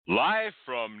Live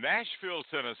from Nashville,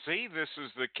 Tennessee, this is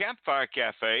the Campfire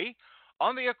Cafe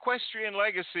on the Equestrian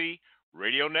Legacy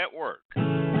Radio Network.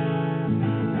 Betty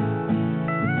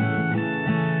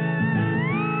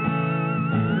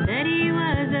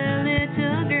was a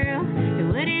little girl who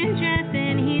wouldn't dress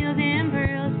in heels and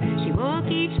pearls. She woke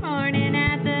each morning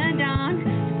at the dawn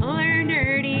to pull her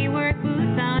dirty work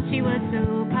boots on. She was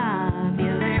so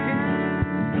popular.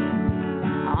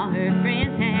 All her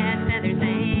friends had feathers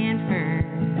and fur.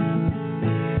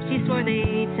 She swore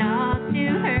they talked to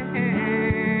her,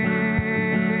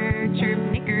 chirp,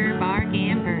 snicker, bark,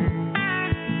 and purr.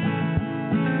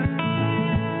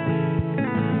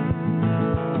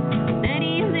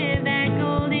 Betty lived that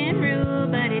golden rule,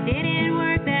 but it didn't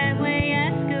work that way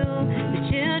at school. The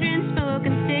children spoke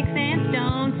in sticks and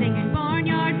stones, singing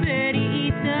Barnyard Betty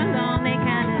eats alone. They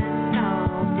kind of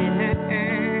scoffed at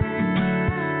her,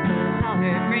 'cause all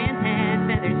her friends had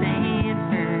feathers and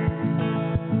fur.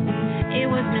 It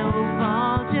was no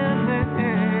fault of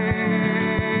hers.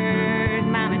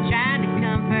 Mama tried to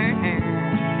comfort her.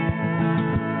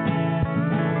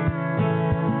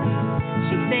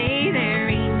 She'd say there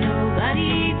ain't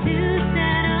nobody to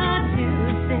settle to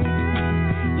six.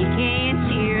 You can't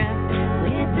cheer up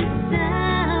with the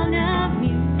sound of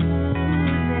music.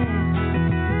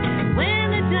 When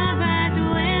the dog rides,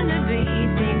 when the bee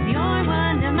sings, you're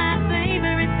one of my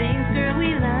favorite things. Girl,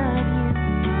 we love you.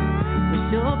 We're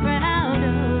so proud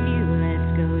of you. Let's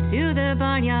go to the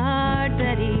barnyard,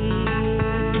 Betty.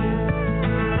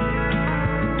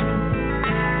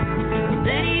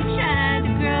 Betty tried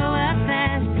to grow up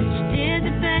fast. She did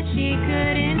the best she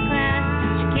could in class.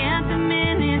 She counted the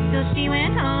minutes till she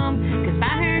went home, 'cause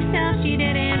by herself she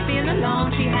didn't feel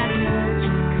alone. She had such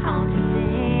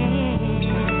confidence,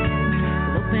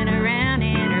 loping around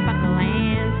in her buckle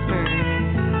and spurs,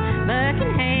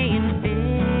 bucking hay and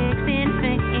fixing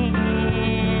fans.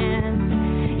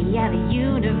 Yeah, the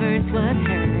universe was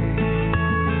hers.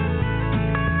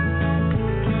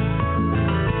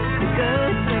 The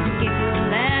ghosts would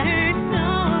giggle at her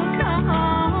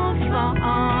so-called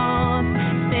faults,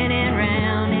 spinning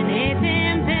round in a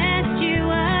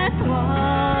tempestuous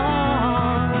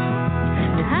waltz.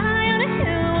 And high on a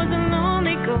hill was a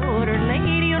lonely goat. Oh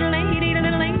lady,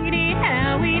 little lady,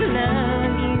 how we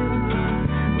love you.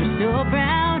 We're so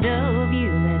proud of you.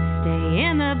 Let's stay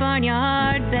in the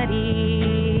barnyard, Betty.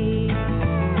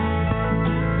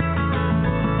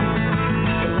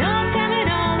 And no time at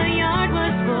all, the yard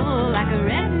was full, like a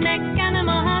redneck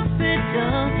animal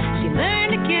hospital. She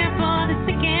learned to care for the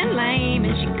sick and lame,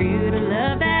 and she grew to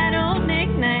love that old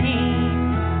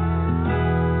nickname.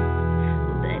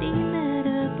 Betty met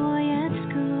a boy at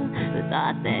school who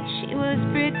thought that she was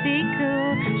pretty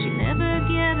cool. She never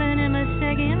given him a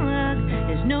second look.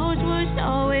 His nose was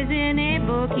always in a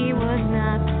book. He was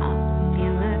not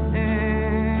popular.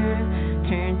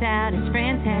 Turns out his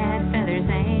friends had feathers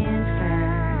and fur.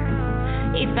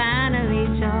 He finally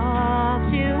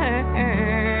talked to her,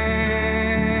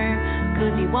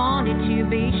 'cause he wanted to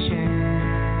be sure.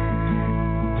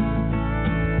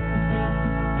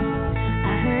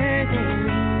 I heard there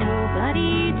ain't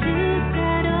nobody to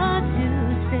settle to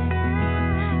six.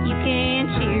 You can't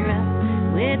cheer up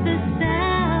with the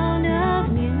sound of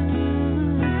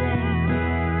music.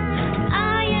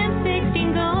 I am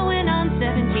 16 going on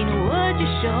 17. Would you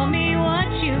show me what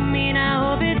you mean? I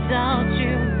hope it's all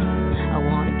true. I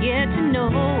want to get to know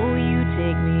you.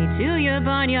 Take me to your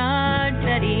barnyard,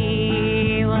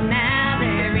 Betty. Well, now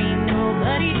there ain't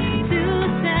nobody to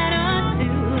settle to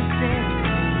six.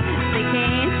 They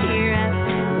can't cheer up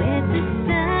with the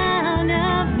sound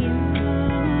of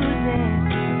music.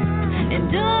 And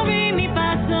do re mi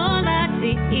fa sol la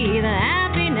ti. They're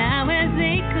happy now as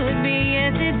they could be.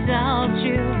 Yes, it's all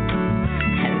true.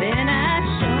 Haven't I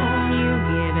shown you?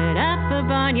 Give it up for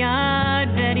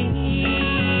barnyard, Betty.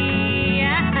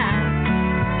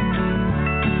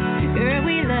 Girl,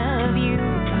 we love you.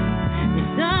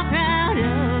 We're so proud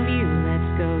of you.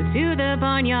 Let's go to the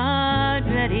barnyard,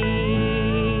 Betty.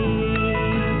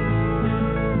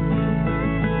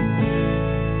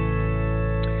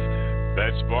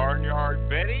 That's Barnyard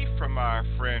Betty from our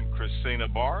friend Christina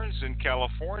Barnes in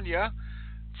California.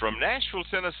 From Nashville,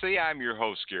 Tennessee, I'm your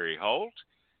host, Gary Holt.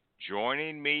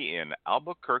 Joining me in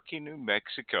Albuquerque, New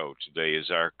Mexico today is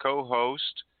our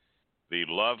co-host, the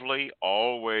lovely,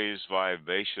 always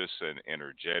vivacious and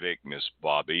energetic Miss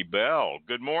Bobbi Bell.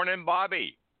 Good morning,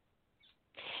 Bobbi.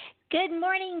 Good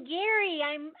morning, Gary.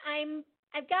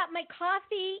 I've got my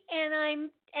coffee and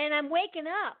I'm waking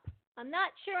up. I'm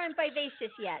not sure I'm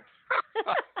vivacious yet.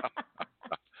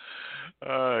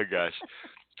 Oh gosh.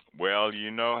 Well, you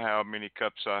know how many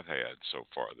cups I've had so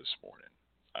far this morning.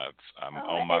 I'm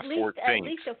Oh, on my at 14th.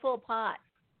 least a full pot.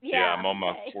 Yeah, I'm on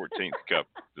my okay. 14th cup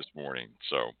this morning.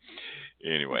 So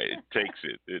anyway, it takes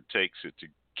it to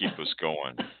keep us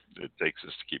going. It takes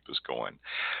us to keep us going.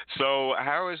 So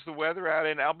how is the weather out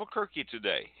in Albuquerque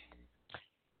today?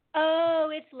 Oh,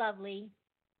 it's lovely.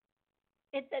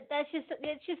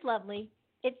 It's just lovely.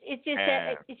 It's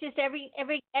just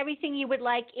everything you would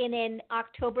like in an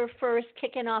October 1st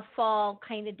kicking off fall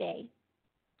kind of day.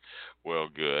 Well,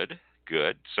 good.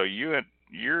 So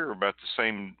you're about the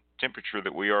same temperature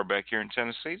that we are back here in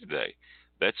Tennessee today.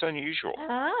 That's unusual.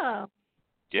 Oh.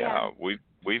 Yeah,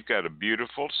 we've got a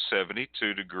beautiful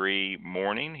 72-degree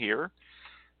morning here,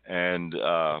 and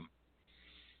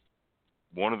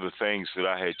one of the things that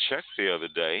I had checked the other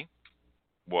day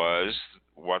was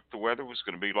what the weather was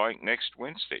going to be like next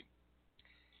Wednesday.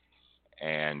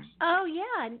 And oh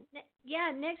yeah,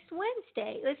 next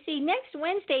Wednesday. Let's see, next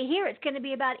Wednesday here it's going to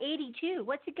be about 82.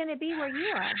 What's it going to be where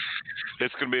you are?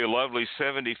 It's going to be a lovely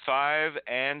 75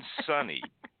 and sunny.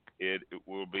 It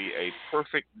will be a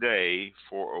perfect day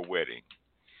for a wedding.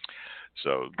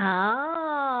 So.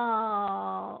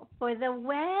 Oh, for the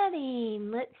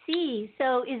wedding. Let's see.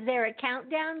 So is there a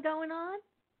countdown going on?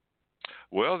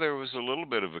 Well, there was a little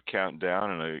bit of a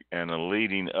countdown and a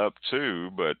leading up to,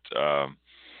 but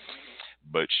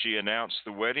she announced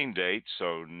the wedding date.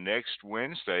 So next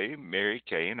Wednesday, Mary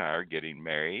Kay and I are getting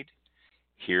married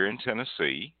here in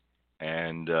Tennessee,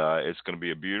 and it's going to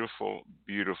be a beautiful,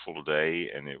 beautiful day,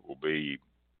 and it will be.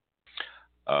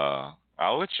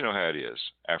 I'll let you know how it is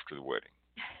after the wedding.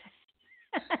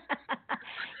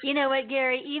 You know what,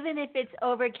 Gary? Even if it's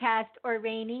overcast or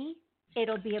rainy,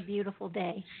 it'll be a beautiful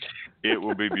day. It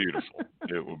will be beautiful.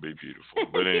 It will be beautiful.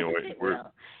 But anyway,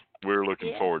 we're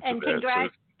looking forward to and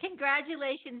that.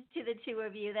 Congratulations to the two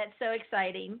of you. That's so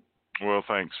exciting. Well,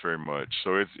 thanks very much.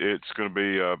 So it's going to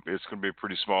be a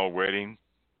pretty small wedding,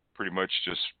 pretty much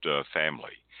just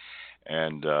family,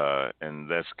 and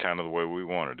that's kind of the way we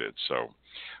wanted it. So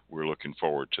we're looking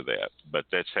forward to that. But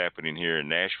that's happening here in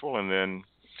Nashville, and then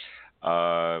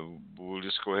we'll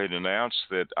just go ahead and announce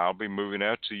that I'll be moving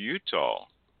out to Utah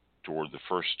toward the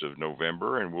 1st of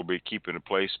November, and we'll be keeping a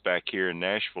place back here in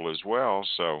Nashville as well.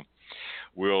 So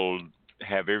we'll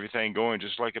have everything going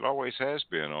just like it always has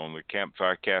been on the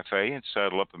Campfire Cafe and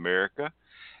Saddle Up America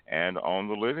and on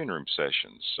the living room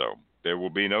sessions. So there will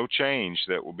be no change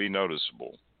that will be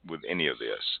noticeable with any of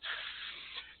this,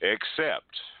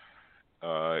 except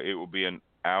it will be an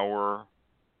hour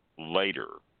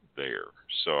later there.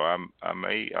 So I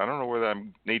don't know whether I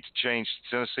need to change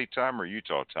Tennessee time or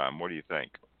Utah time. What do you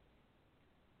think?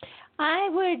 I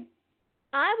would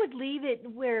leave it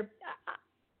where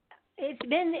it's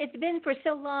been for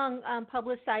so long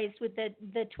publicized with the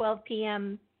 12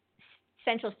 p.m.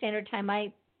 Central Standard Time.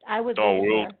 I would. Oh,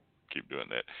 we'll keep doing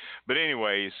that. But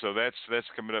anyway, so that's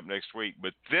coming up next week.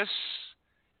 But this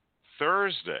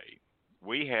Thursday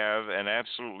we have an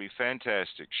absolutely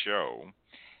fantastic show,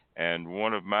 and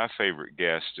one of my favorite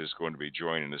guests is going to be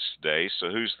joining us today. So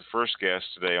who's the first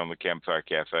guest today on the Campfire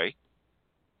Cafe?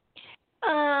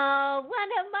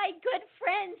 One of my good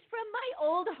friends from my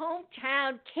old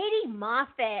hometown, Katy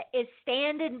Moffatt, is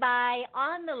standing by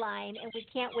on the line, and we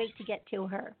can't wait to get to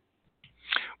her.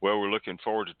 Well, we're looking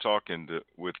forward to talking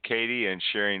with Katy and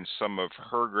sharing some of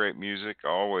her great music.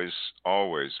 Always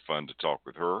fun to talk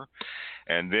with her.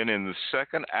 And then in the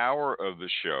second hour of the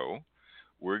show,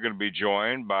 we're going to be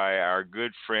joined by our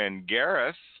good friend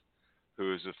Gareth,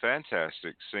 who is a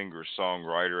fantastic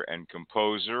singer-songwriter and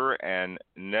composer, and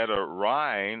Neta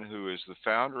Rhyne, who is the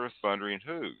founder of Thundering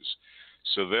Hooves.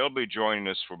 So they'll be joining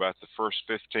us for about the first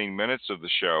 15 minutes of the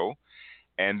show.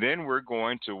 And then we're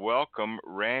going to welcome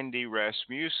Randy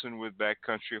Rasmussen with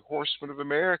Backcountry Horsemen of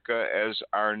America as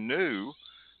our new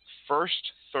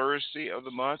first Thursday of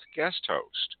the month guest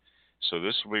host. So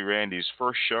this will be Randy's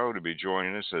first show to be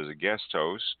joining us as a guest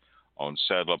host on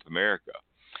Saddle Up America.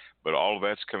 But all of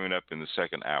that's coming up in the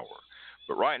second hour.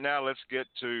 But right now, let's get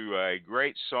to a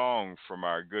great song from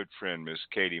our good friend, Miss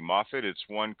Katy Moffatt. It's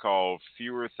one called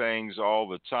Fewer Things All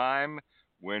the Time.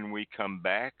 When we come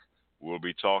back, we'll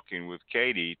be talking with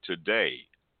Katy today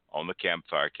on the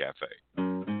Campfire Cafe.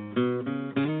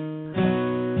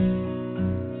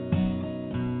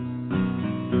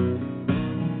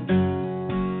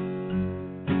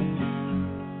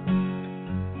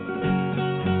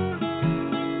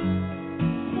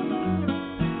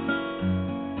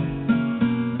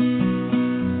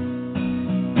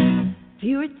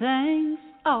 Fewer things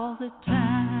all the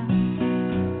time.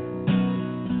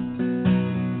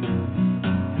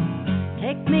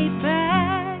 Take me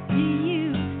back to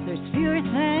you. There's fewer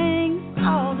things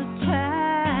all the time.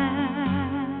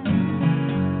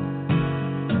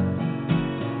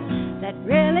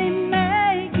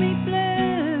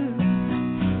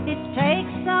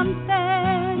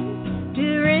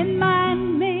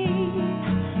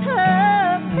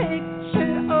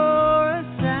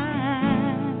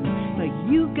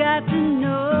 got to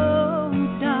know,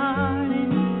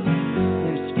 darling,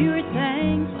 there's fewer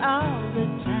things all the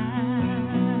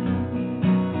time.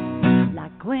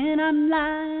 Like when I'm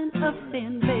lying up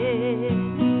in bed,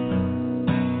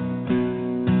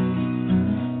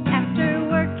 after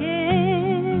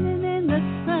working in the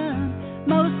sun,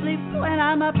 mostly when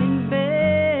I'm up in bed,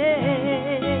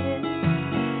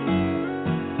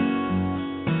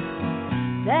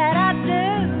 that I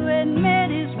do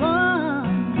admit is one.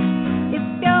 If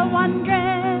you're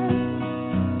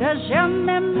wondering, does your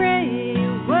memory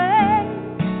weigh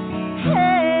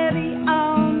heavy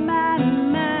on my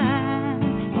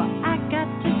mind? Well, I got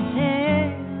to tell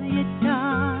you,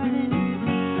 darling,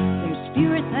 there's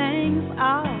fewer things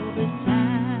all the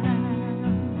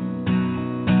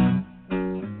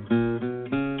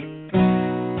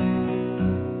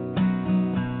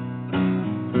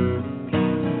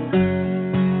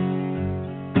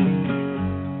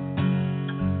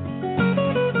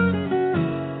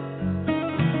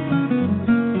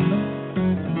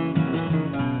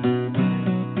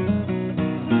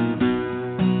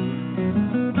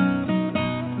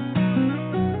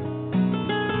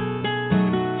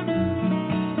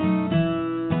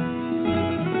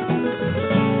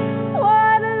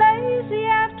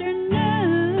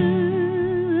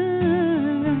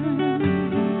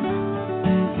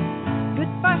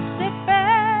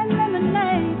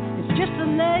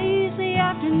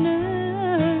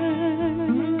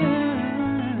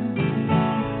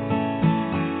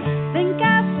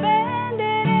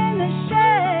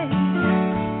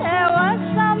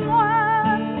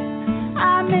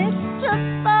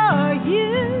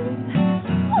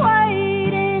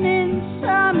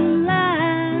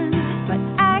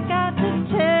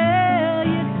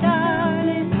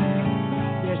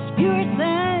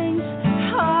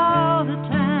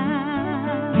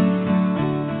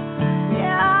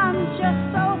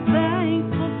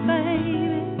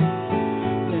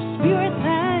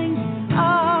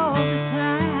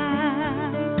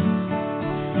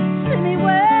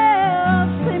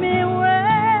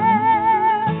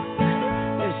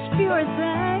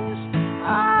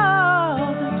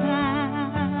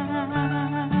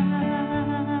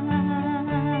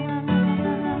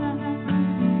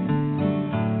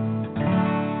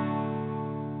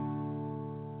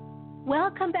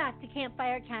Welcome back to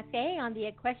Campfire Cafe on the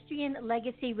Equestrian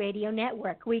Legacy Radio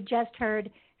Network. We just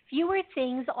heard Fewer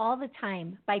Things All the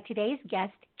Time by today's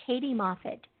guest, Katy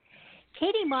Moffatt.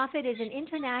 Katy Moffatt is an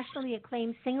internationally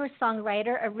acclaimed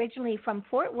singer-songwriter originally from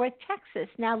Fort Worth, Texas,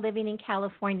 now living in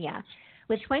California.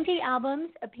 With 20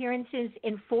 albums, appearances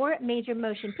in 4 major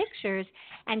motion pictures,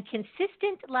 and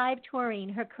consistent live touring,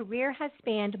 her career has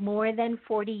spanned more than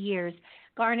 40 years,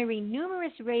 garnering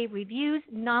numerous rave reviews,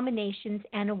 nominations,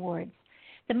 and awards.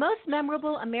 The most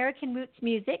memorable American roots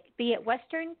music, be it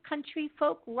Western, country,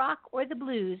 folk, rock, or the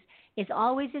blues, is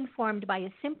always informed by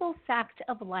a simple fact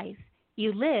of life.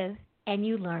 You live and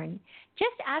you learn.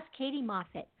 Just ask Katy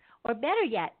Moffatt, or better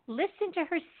yet, listen to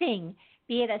her sing,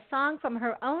 be it a song from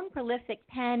her own prolific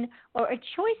pen or a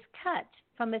choice cut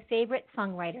from a favorite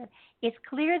songwriter. It's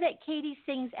clear that Katy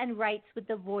sings and writes with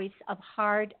the voice of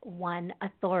hard-won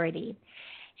authority.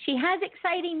 She has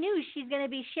exciting news she's going to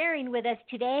be sharing with us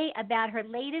today about her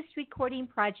latest recording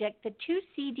project, the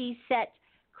 2-CD set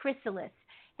Chrysalis.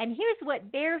 And here's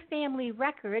what Bear Family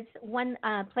Records, one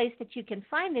place that you can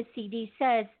find the CD,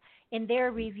 says in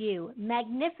their review.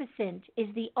 Magnificent is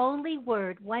the only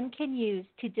word one can use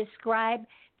to describe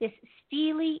this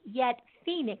steely yet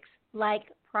phoenix-like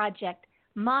project.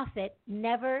 Moffatt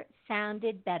never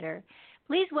sounded better.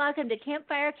 Please welcome to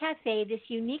Campfire Cafe this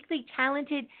uniquely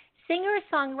talented singer,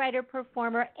 songwriter,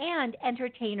 performer, and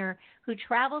entertainer who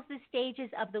travels the stages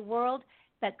of the world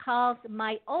but calls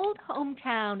my old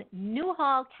hometown,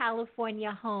 Newhall,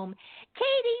 California, home.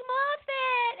 Katy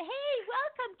Moffatt! Hey,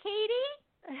 welcome, Katy.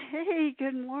 Hey,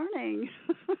 good morning.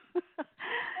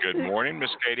 Good morning,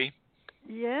 Miss Katy.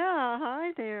 Yeah,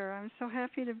 hi there. I'm so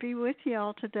happy to be with you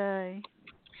all today.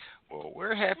 Well,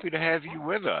 we're happy to have you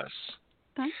with us.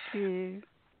 Thank you.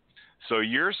 So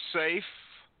you're safe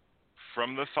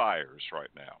from the fires right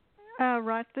now.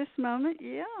 Right this moment,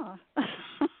 yeah.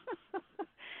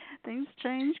 Things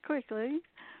change quickly,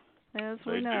 as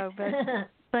we know. But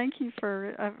thank you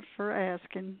for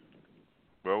asking.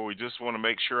 Well, we just want to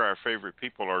make sure our favorite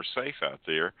people are safe out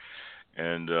there,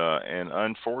 and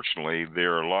unfortunately,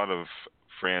 there are a lot of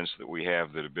friends that we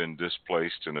have that have been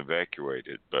displaced and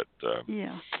evacuated. But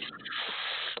yeah.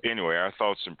 Anyway, our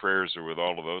thoughts and prayers are with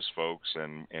all of those folks,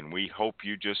 and we hope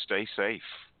you just stay safe.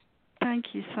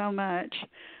 Thank you so much.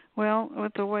 Well,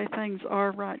 with the way things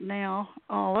are right now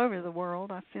all over the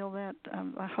world, I feel that,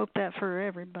 I hope that for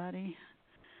everybody.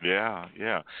 Yeah,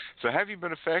 yeah. So how have you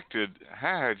been affected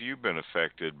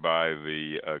by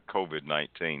the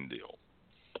COVID-19 deal?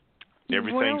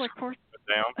 Everything's Well, of course. shut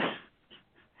down?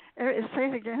 Say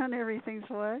it again. Everything's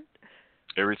what?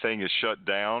 Everything is shut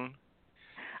down?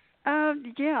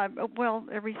 Yeah. Well,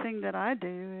 everything that I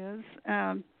do is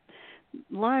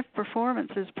live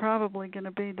performance is probably going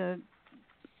to be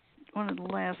one of the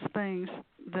last things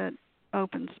that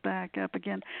opens back up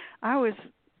again. I was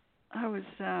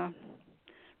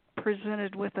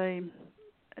presented with a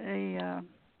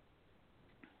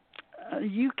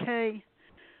UK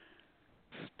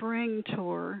spring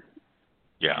tour.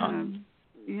 Yeah.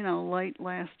 Late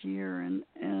last year, and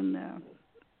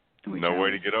no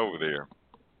way to get over there.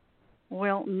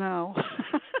 Well, no.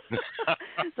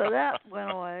 So that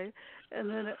went away, and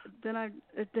then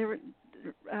there were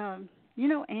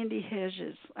Andy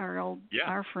Hedges,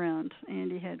 our friend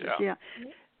Andy Hedges. Yeah.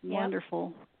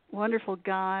 Wonderful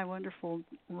guy, wonderful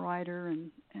writer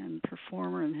and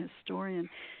performer and historian.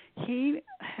 He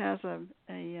has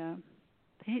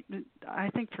I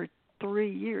think for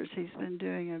 3 years he's been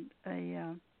doing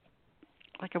a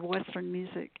Western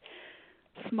music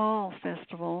small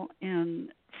festival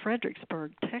in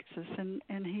Fredericksburg, Texas,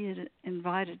 and he had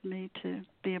invited me to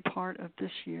be a part of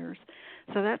this year's.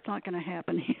 So that's not going to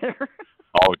happen either.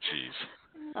 Oh, jeez.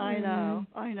 I know.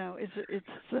 It's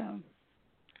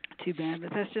too bad,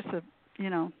 but that's just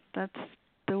that's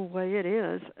the way it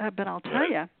is. But I'll tell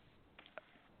you,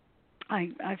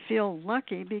 I feel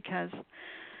lucky because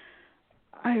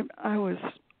I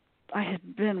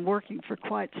had been working for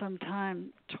quite some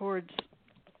time towards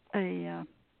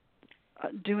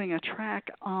doing a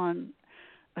track on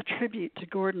a tribute to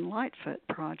Gordon Lightfoot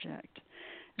project.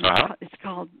 It's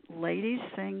called Ladies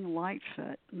Sing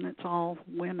Lightfoot, and it's all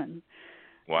women.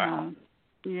 Wow.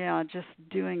 Just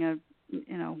doing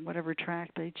whatever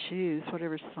track they choose,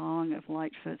 whatever song of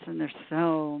Lightfoot's, and there's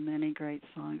so many great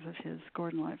songs of his,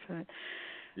 Gordon Lightfoot.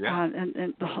 Yeah.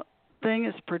 And the thing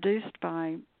is produced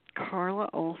by Carla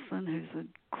Olson, who's a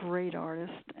great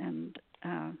artist and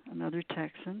another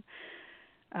Texan,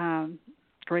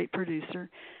 great producer,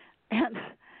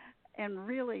 and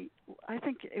really, I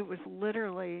think it was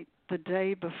literally the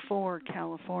day before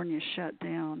California shut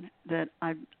down that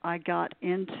I got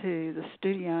into the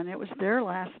studio, and it was their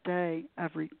last day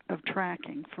of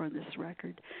tracking for this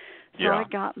record. So I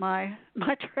got my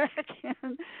track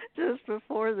in just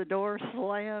before the door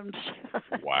slammed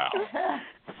shut. Wow.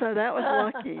 So that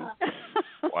was lucky.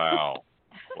 Wow.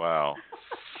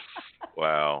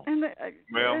 And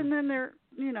then they're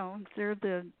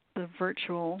the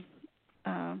virtual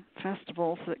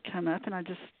festivals that come up, and I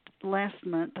just last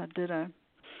month I did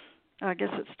I guess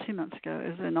it's 2 months ago. It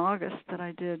was in August that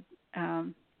I did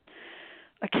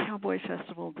a cowboy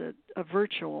festival, a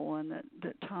virtual one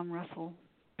that Tom Russell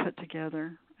put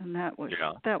together, and that was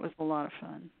a lot of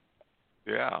fun.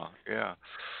 Yeah.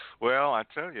 Well, I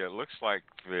tell you, it looks like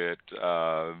that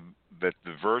the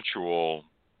virtual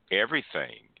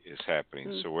everything is happening.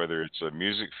 Mm. So whether it's a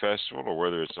music festival or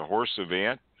whether it's a horse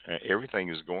event, everything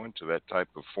is going to that type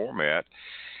of format.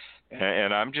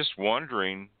 And I'm just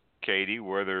wondering, Katy,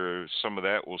 whether some of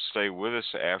that will stay with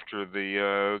us after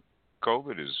the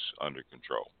COVID is under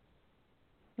control.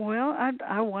 Well,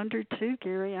 I wonder too,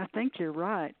 Gary. I think you're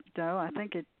right, though. I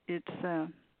think it's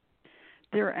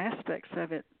there are aspects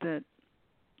of it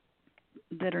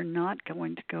that are not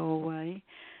going to go away.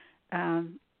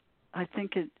 I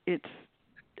think it's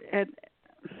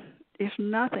if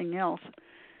nothing else,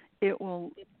 it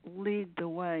will lead the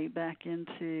way back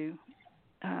into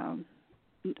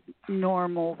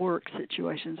normal work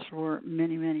situations for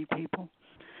many, many people.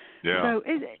 Yeah. So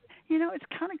it's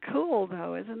kind of cool,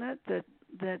 though, isn't it?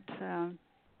 That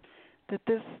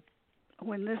this,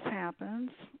 when this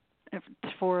happens,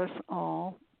 for us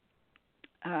all,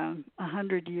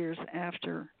 100 years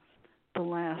after the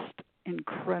last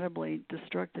incredibly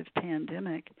destructive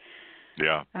pandemic,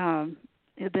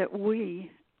 that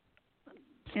we,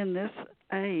 in this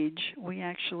age, we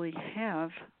actually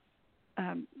have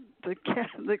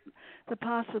the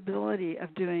possibility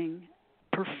of doing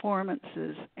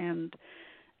performances and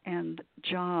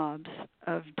jobs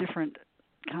of different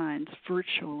kinds,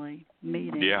 virtually,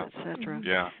 meetings, etc.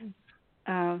 Yeah.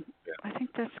 I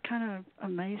think that's kind of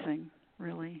amazing,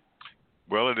 really.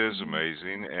 Well, it is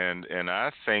amazing, and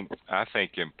I think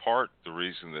in part the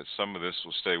reason that some of this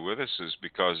will stay with us is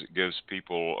because it gives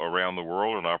people around the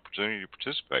world an opportunity to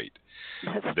participate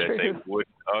that true. They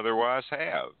wouldn't otherwise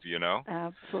have,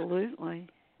 Absolutely,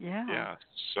 yeah. Yeah,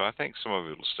 so I think some of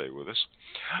it will stay with us.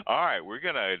 All right, we're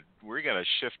gonna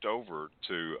shift over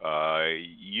to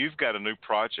you've got a new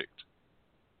project.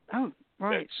 Oh,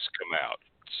 right. That's come out.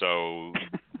 So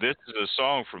This is a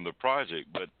song from the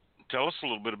project, but tell us a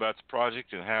little bit about the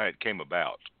project and how it came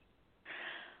about.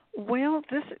 Well,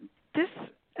 this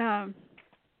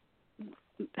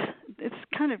it's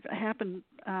kind of happened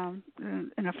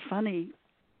in a funny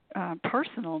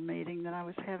personal meeting that I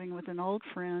was having with an old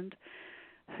friend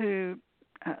who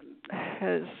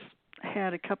has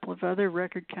had a couple of other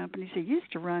record companies. He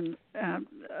used to run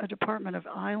a department of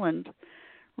Island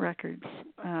Records.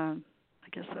 I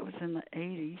guess that was in the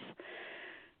 80s.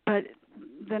 But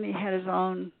then he had his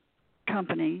own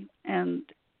company, and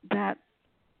that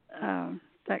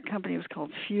company was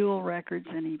called Fuel Records,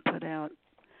 and he put out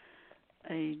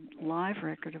a live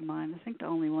record of mine. I think the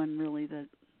only one really that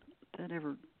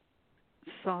ever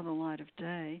saw the light of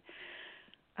day.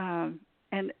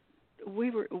 And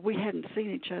we hadn't seen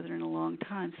each other in a long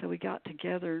time, so we got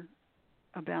together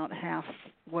about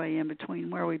halfway in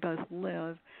between where we both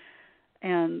live,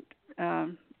 and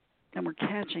we're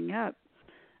catching up.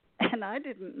 And I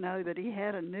didn't know that he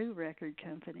had a new record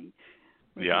company,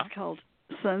 which is called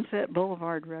Sunset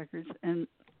Boulevard Records, and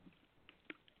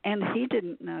he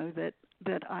didn't know that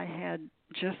I had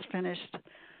just finished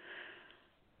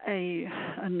a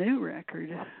new record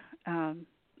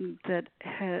that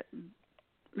had,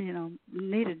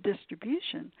 needed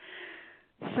distribution.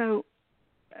 So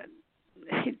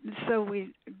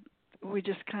we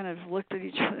just kind of looked at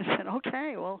each other and said,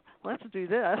 "Okay, well, let's do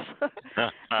this."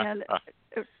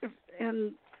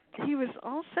 and he was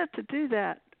all set to do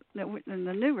that. And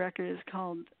the new record is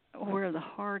called Where the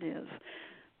Heart Is.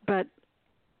 But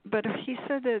he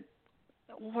said that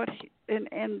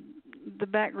and the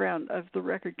background of the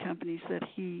record companies that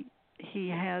he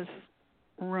has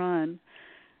run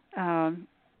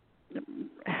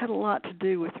had a lot to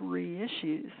do with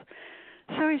reissues.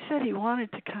 So he said he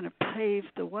wanted to kind of pave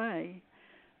the way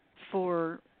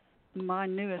for my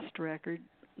newest record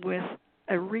with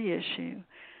a reissue.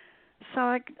 So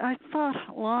I thought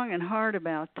long and hard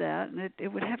about that, and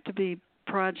it would have to be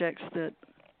projects that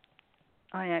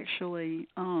I actually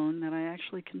own, that I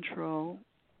actually control,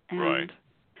 and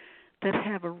that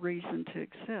have a reason to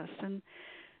exist. And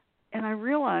I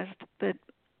realized that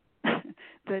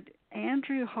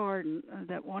Andrew Harden,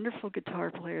 that wonderful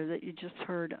guitar player that you just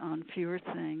heard on Fewer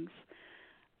Things,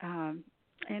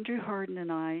 Andrew Harden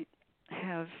and I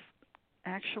have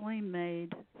actually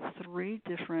made 3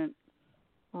 different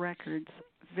records,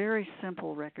 very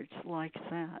simple records like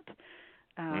that.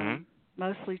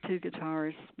 Mostly 2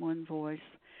 guitars, 1 voice,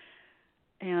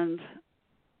 and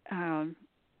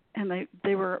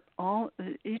they were all.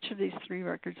 Each of these 3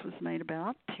 records was made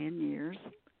about 10 years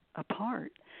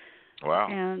apart. Wow!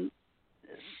 And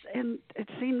it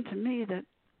seemed to me that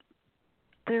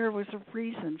there was a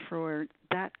reason for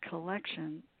that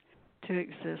collection to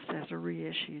exist as a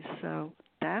reissue. So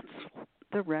that's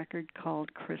the record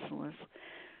called Chrysalis,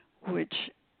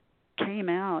 which came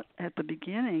out at the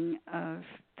beginning of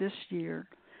this year.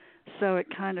 So it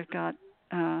kind of got,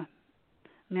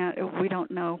 now we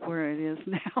don't know where it is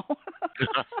now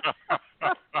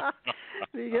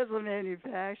because the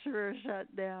manufacturer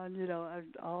shut down,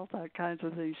 all that kinds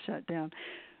of things shut down.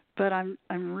 But I'm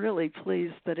really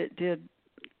pleased that it did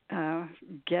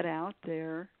get out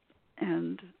there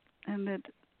and that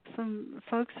some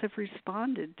folks have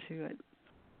responded to it.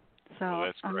 So well,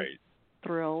 that's great.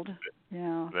 Thrilled.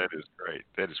 Yeah. That is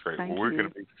great. Thank we're you. going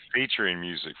to be featuring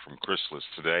music from Chrysalis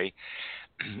today,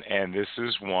 and this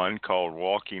is one called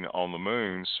Walking on the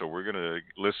Moon, so we're going to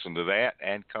listen to that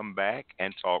and come back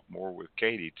and talk more with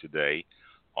Katy today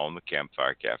on the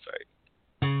Campfire Cafe.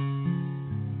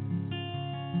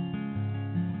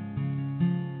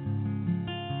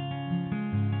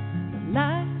 The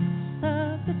lights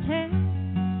of the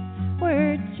town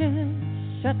were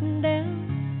just shutting down.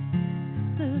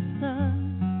 The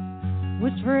sun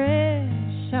was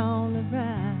fresh on the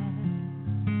rise.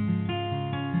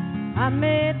 I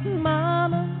met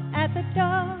Mama at the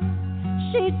door.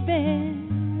 She'd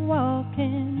been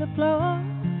walking the floor.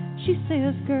 She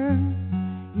says, "Girl,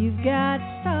 you've got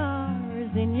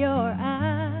stars in your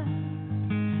eyes."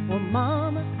 Well,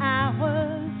 Mama, I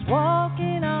was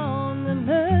walking on the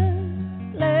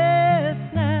moon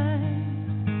last night.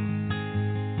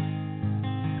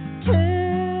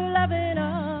 Two loving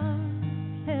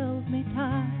arms held me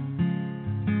tight,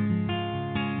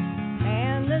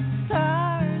 and the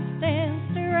stars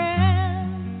danced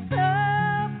around so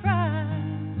bright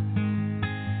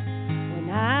when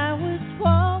I was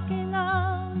walking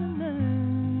on the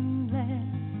moon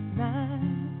last night.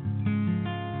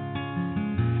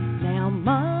 Now,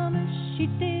 Mama, she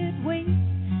did weep.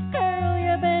 Girl,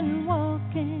 you've been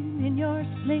walking in your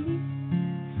sleep.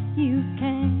 You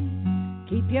can't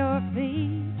keep your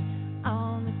feet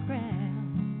on the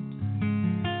ground.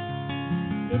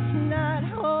 It's not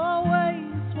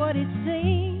always what it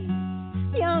seems.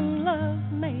 Young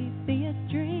love may be a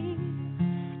dream,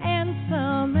 and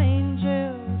some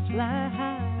angels fly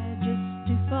high just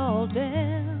to fall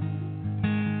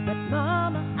down. But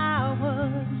Mama, I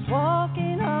was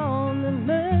walking on the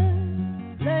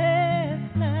moon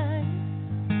last night.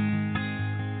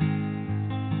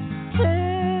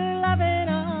 Two loving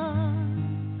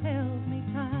arms held me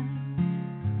tight,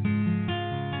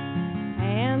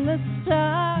 and the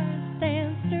stars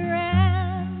danced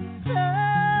around so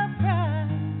bright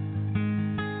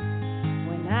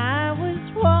when I was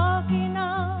walking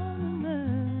on the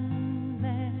moon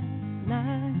last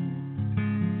night.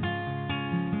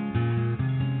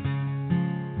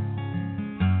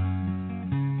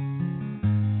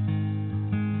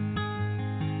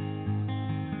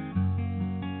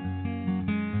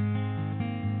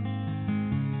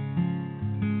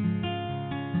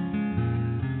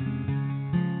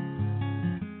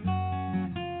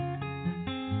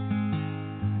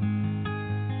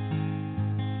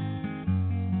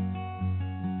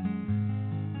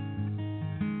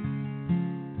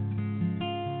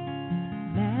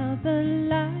 Now the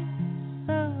lights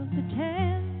of the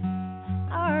town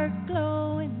are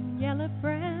glowing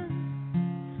yellow-brown.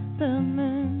 The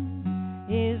moon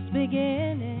is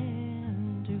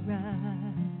beginning to rise.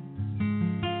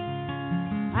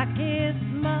 I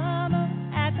kissed Mama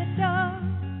at the door,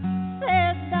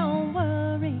 said don't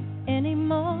worry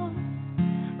anymore.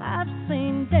 I've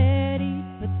seen Daddy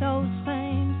put those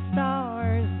same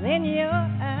stars in your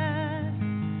eyes,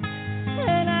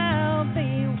 and I'll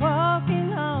be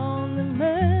walking on the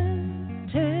moon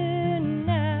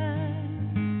tonight.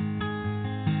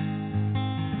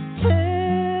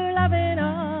 Two loving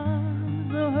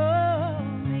arms will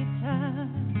hold me tight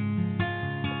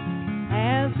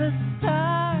as the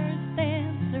stars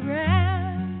dance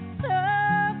around so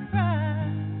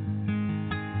bright.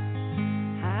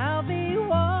 I'll be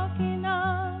walking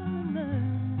on the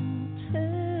moon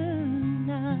tonight.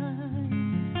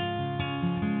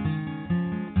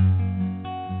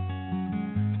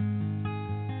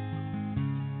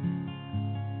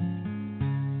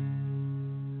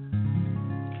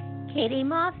 Katy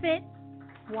Moffatt,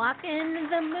 Walkin'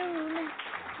 the Moon,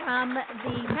 from the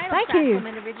title Thank track you. from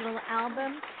an original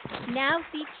album, now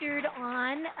featured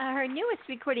on her newest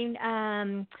recording,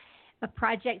 a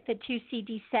project, the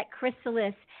 2-CD set,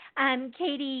 Chrysalis.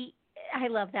 Katy, I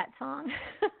love that song.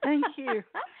 Thank you.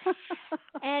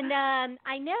 And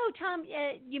I know, Tom,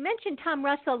 you mentioned Tom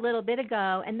Russell a little bit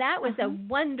ago, and that was a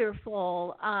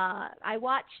wonderful, I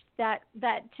watched the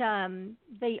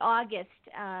August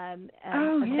event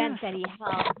that he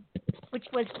held, which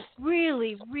was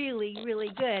really, really, really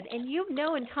good. And you've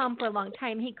known Tom for a long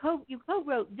time. You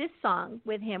co-wrote this song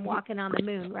with him, Walking on the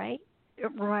Moon, right?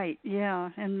 Right,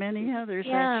 yeah, and many others,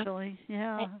 actually,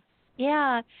 yeah.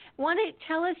 Yeah. Want to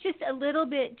tell us just a little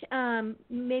bit,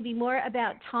 maybe more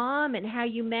about Tom and how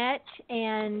you met,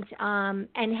 and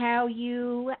how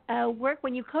you work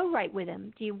when you co-write with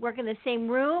him. Do you work in the same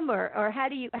room, or how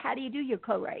do you do your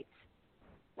co-writes?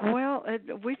 Well,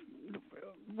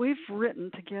 we've written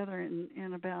together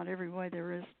in about every way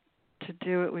there is to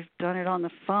do it. We've done it on the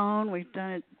phone. We've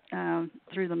done it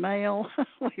through the mail.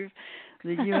 The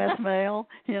U.S. mail,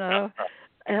 you know,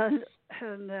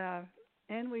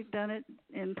 and we've done it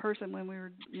in person when we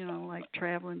were, you know, like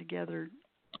traveling together,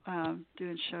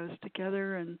 doing shows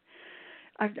together. And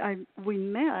we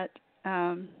met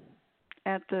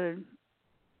at the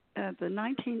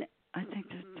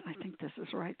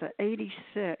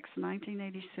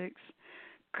 1986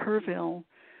 Kerrville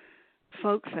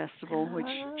Folk Festival, which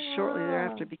shortly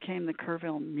thereafter became the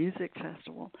Kerrville Music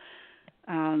Festival.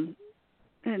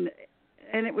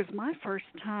 And it was my first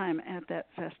time at that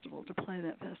festival, to play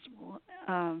that festival.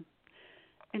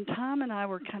 And Tom and I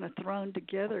were kind of thrown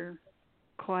together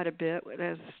quite a bit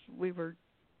as we were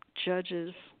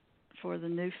judges for the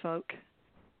New Folk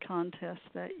contest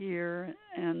that year,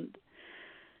 and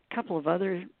a couple of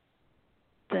other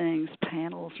things,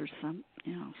 panels or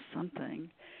something.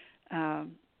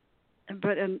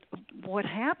 But what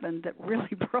happened that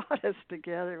really brought us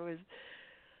together was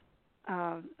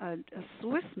a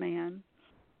Swiss man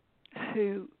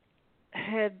who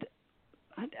had,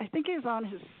 I think he was on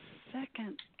his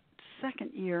second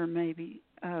year maybe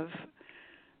of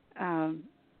a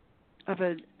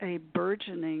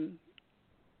burgeoning,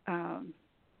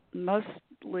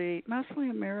 mostly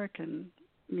American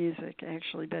music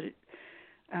actually, but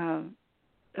a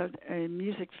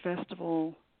music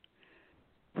festival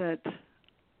that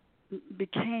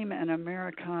became an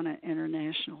Americana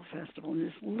International Festival in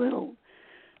this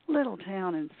little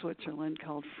town in Switzerland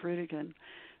called Frutigen.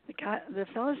 the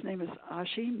fellow's name is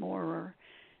Ashi Morer,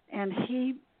 and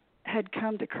he had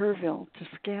come to Kerrville to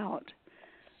scout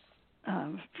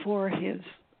for his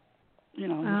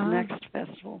next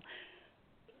festival.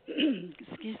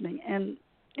 Excuse me, and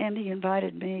he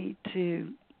invited me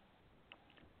to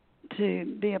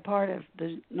be a part of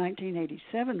the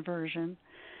 1987 version,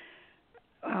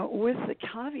 with the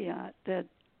caveat that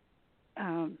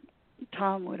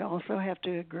Tom would also have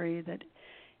to agree that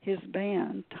his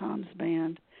band, Tom's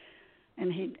band,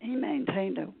 and he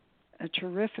maintained a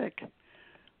terrific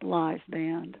live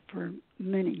band for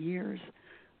many years.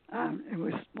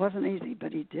 It wasn't easy,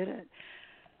 but he did it.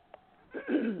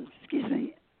 Excuse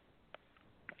me.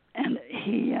 And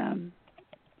he,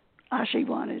 Ashi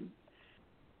wanted.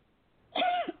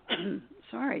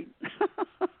 Sorry.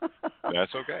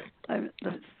 That's okay. I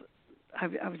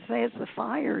would say it's the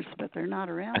fires, but they're not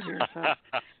around here. So,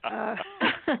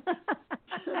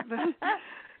 but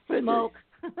smoke.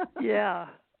 Yeah,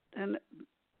 and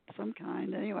some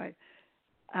kind. Anyway,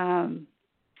 Ashi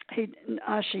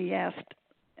asked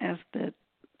that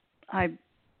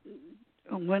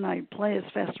when I play his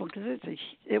festival, because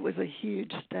it was a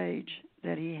huge stage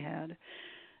that he had,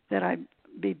 that I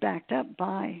be backed up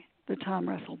by the Tom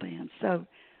Russell Band. So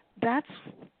that's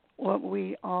what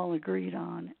we all agreed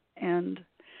on. And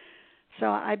so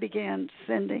I began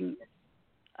sending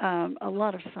a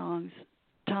lot of songs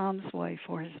Tom's way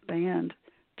for his band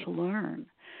to learn.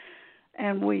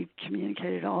 And we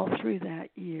communicated all through that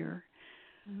year.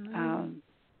 Mm-hmm.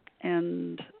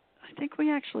 And I think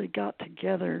we actually got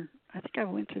together. I think I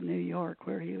went to New York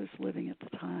where he was living at the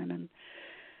time,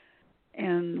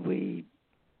 and we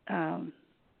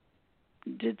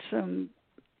did some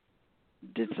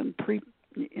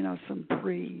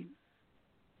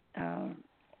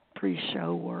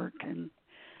pre-show work and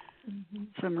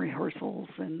some rehearsals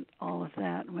and all of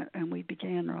that, and we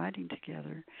began writing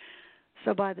together.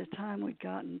 So by the time we'd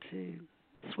gotten to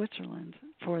Switzerland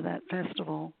for that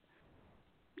festival,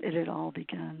 it had all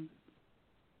begun.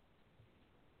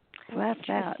 So that's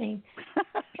that.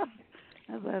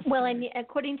 Well, and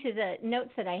according to the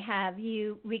notes that I have,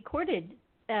 you recorded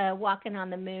 "Walking on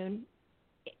the Moon"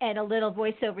 at a little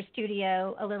voiceover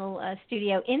studio,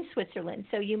 studio in Switzerland.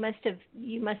 So you must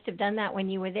have done that when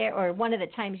you were there, or one of the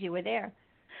times you were there.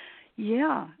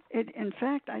 Yeah. In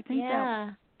fact, I think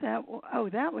that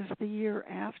was the year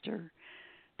after,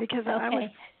 because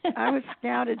okay. I was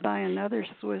scouted by another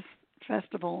Swiss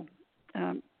festival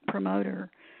promoter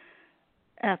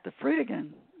at the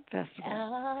Frutigen Festival.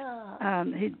 Oh.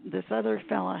 This other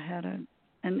fella had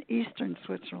an Eastern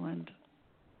Switzerland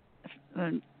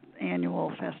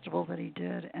annual festival that he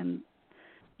did, and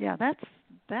yeah, that's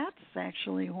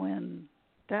actually when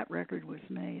that record was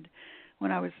made.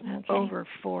 When I was over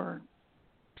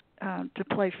to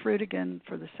play Frutigen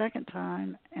for the second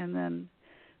time, and then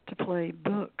to play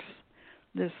Books,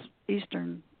 this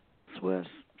Eastern Swiss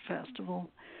festival.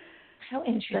 How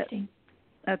interesting.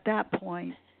 At that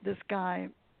point, this guy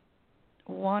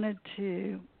wanted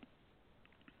to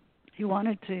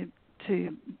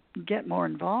get more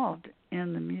involved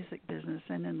in the music business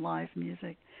and in live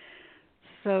music.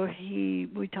 So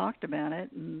we talked about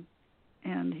it, and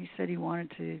he said he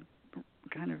wanted to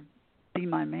kind of be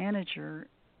my manager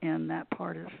in that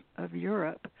part of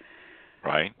Europe.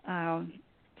 Right.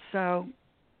 So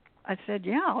I said,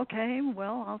 yeah, okay,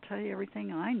 well, I'll tell you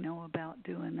everything I know about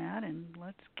doing that, and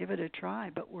let's give it a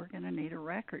try, but we're going to need a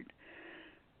record.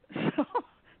 So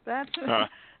that's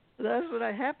what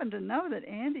I happened to know, that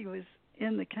Andy was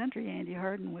in the country. Andy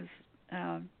Harden was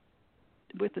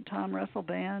with the Tom Russell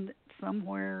Band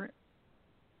somewhere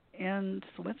in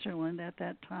Switzerland at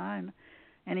that time,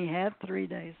 and he had 3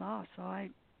 days off. So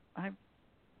I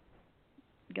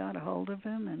got a hold of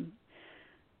him and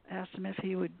asked him if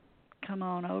he would come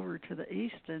on over to the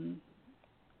East and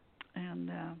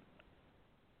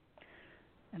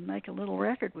make a little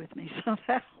record with me. So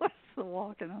that was the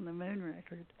Walking on the Moon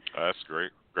record. That's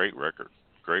great. Great record.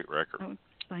 Great record. Oh,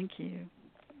 thank you.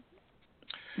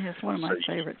 Yeah, it's one of my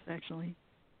favorites, actually.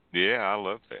 Yeah, I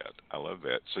love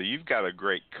that. So you've got a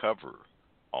great cover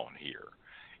on here.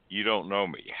 You Don't Know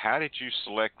Me. How did you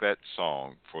select that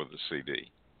song for the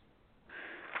CD?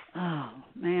 Oh,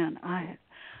 man, I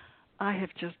have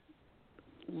just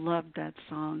loved that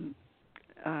song.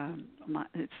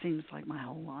 It seems like my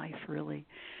whole life, really.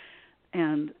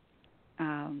 And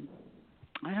I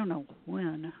don't know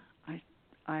when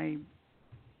I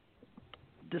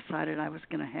decided I was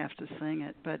going to have to sing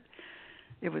it, but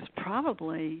it was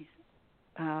probably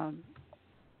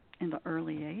in the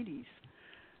early 80s.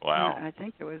 Wow. I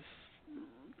think it was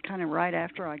kind of right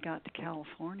after I got to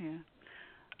California.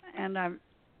 And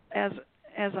as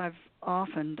as I've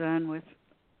often done with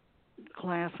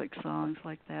classic songs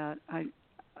like that,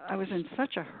 I was in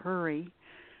such a hurry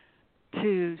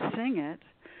to sing it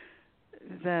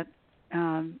that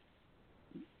and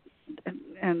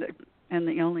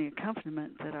the only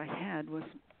accompaniment that I had was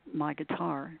my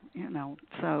guitar,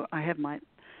 So I have my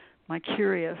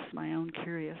own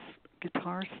curious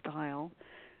guitar style,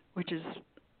 which is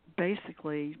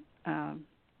basically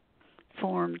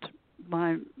formed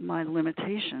by my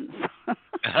limitations.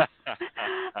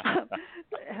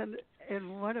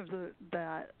 and one of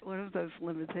those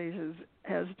limitations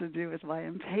has to do with my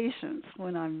impatience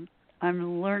when I'm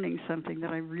learning something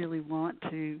that I really want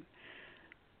to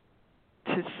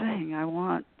sing. I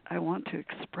want to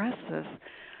express this,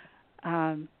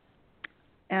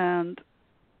 and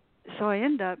so I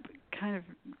end up kind of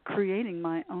creating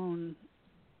my own,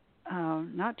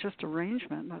 not just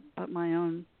arrangement, but my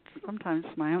own, sometimes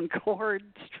my own chord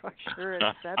structure,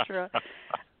 etc.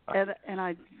 and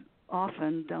I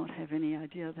often don't have any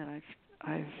idea that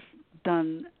I've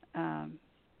done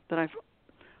that I've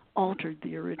altered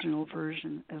the original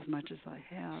version as much as I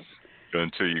have.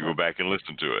 Until you go back and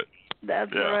listen to it.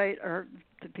 That's right, or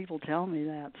the people tell me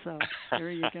that, so there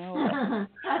you go. All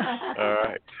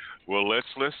right. Well,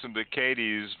 let's listen to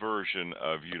Katy's version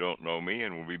of You Don't Know Me,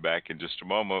 and we'll be back in just a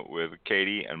moment with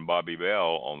Katy and Bobbi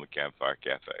Bell on the Campfire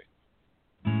Cafe.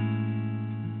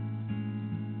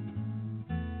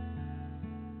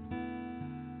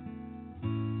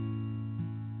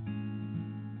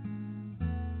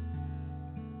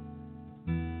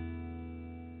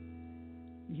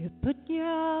 You put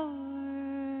your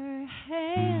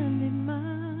hand in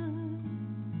mine,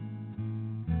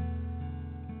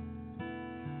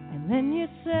 and then you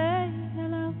say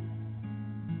hello,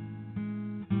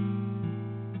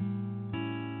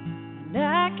 and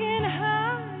I can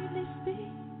hardly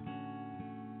speak.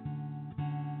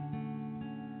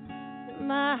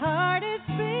 My heart is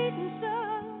beating so,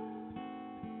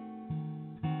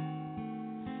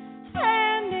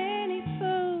 and any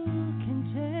fool can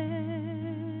tell.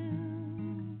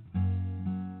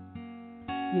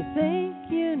 You think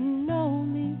you know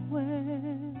me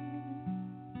well,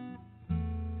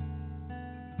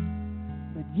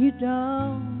 but you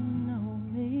don't know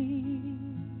me.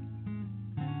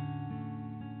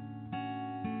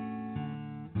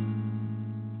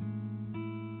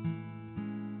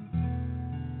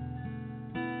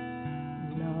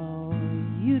 No,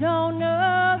 you don't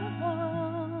know the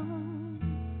one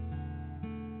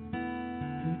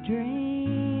who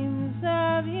dreams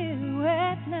of you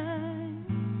at night,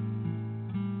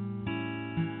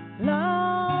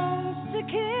 longs to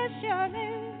kiss your lips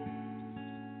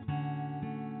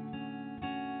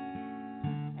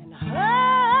and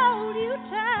hold you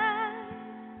tight.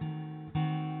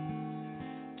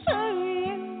 To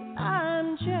you, I'm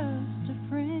just a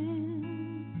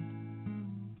friend.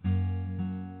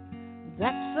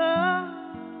 That's all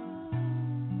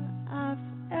I've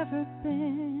ever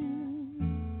been.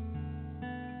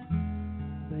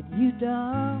 But you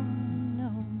don't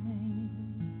know me.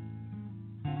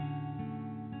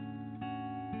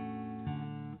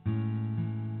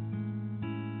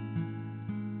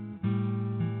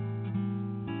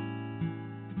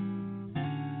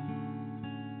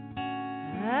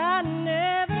 I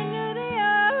never knew the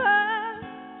art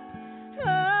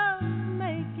of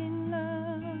making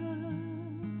love,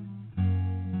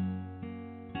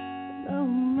 though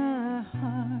my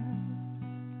heart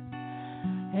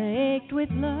ached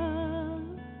with love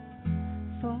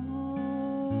for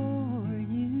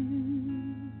you.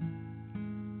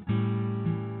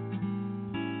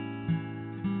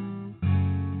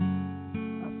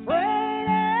 Afraid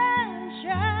and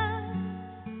shy,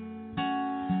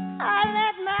 I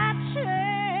let my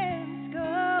chance go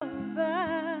by.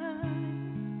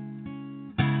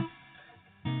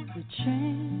 The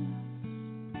chance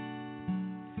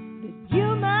that you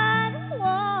might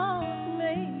want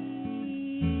me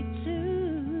to.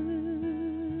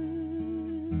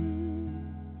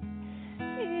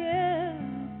 You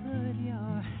put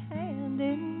your hand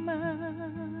in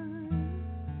mine,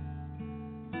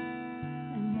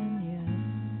 and then you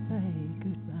say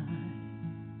goodbye.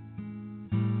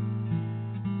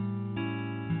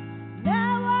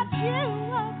 Now watch you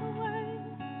walk away,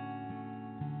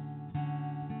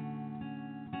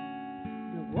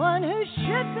 the one who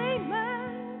should be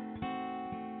mine,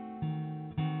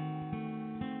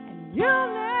 and you'll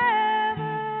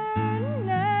never,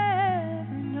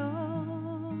 never know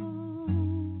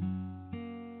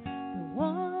the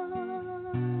one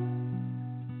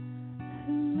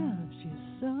who loves you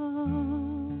so.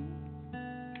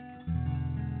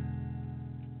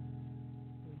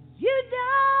 You don't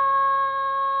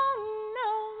know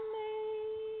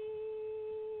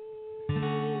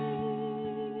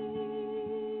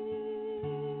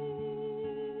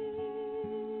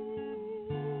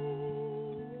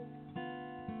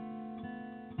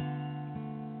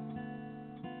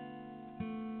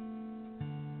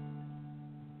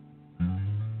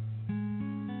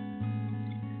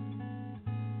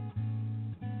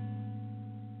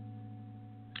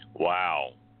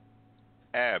Wow.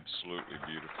 Absolutely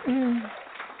beautiful.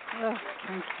 Oh,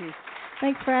 thank you.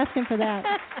 Thanks for asking for that.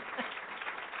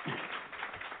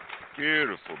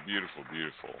 Beautiful, beautiful,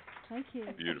 beautiful. Thank you.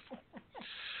 Beautiful.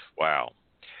 Wow.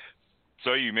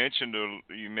 So you mentioned a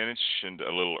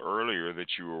little earlier that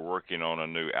you were working on a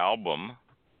new album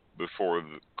before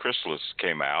the Chrysalis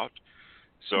came out.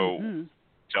 So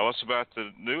tell us about the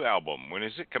new album. When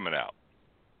is it coming out?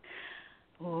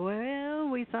 Well,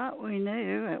 we thought we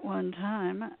knew at one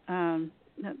time,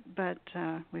 but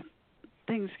with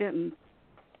things getting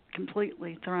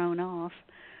completely thrown off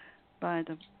by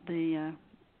the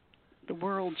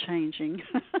world changing,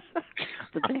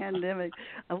 the pandemic,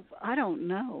 I don't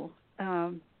know.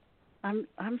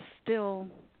 I'm still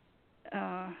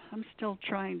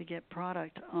trying to get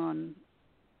product on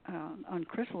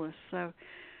Chrysalis, so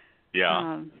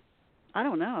yeah. I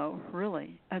don't know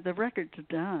really. The record's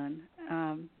done,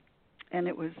 and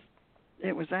it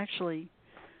was actually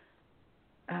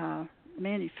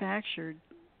manufactured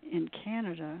in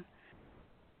Canada,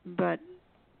 but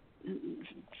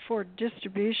for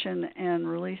distribution and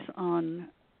release on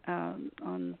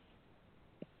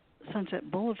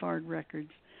Sunset Boulevard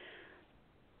Records,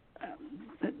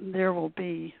 there will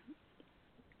be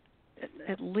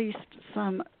at least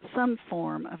some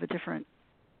form of a different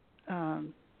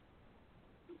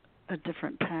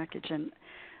package, and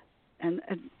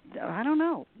I don't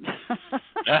know.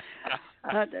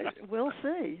 We'll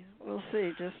see.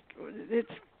 Just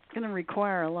it's going to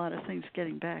require a lot of things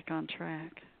getting back on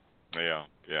track. Yeah.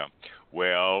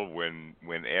 Well,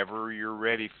 whenever you're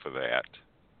ready for that,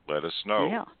 let us know.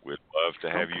 Yeah. We'd love to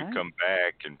have you come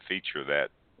back and feature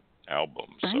that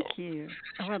album. Thank you.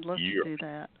 I would love to do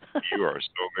that. You are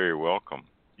so very welcome.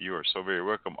 You are so very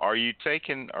welcome. Are you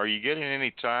getting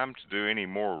any time to do any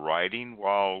more writing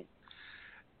while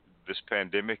this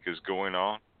pandemic is going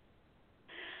on?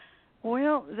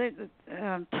 Well,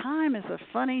 time is a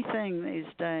funny thing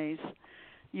these days.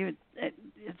 It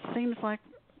seems like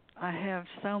I have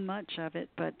so much of it,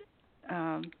 but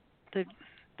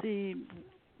the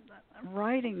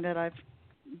writing that I've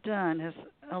done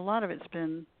a lot of it's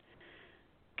been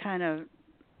kind of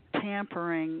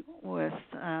tampering with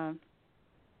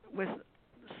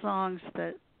songs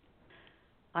that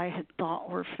I had thought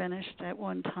were finished at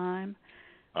one time,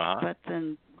 but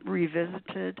then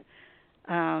revisited.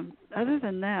 Other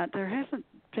than that, there hasn't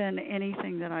been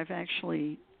anything that I've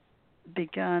actually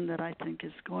begun that I think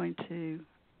is going to,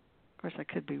 of course I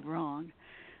could be wrong,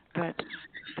 but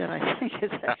that I think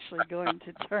is actually going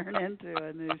to turn into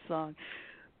a new song.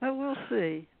 But we'll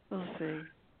see.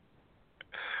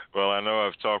 Well, I know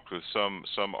I've talked with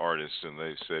some artists, and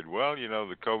they've said, well,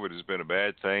 the COVID has been a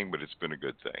bad thing, but it's been a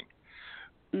good thing.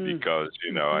 Because,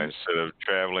 instead of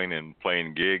traveling and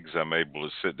playing gigs, I'm able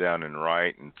to sit down and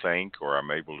write and think, or I'm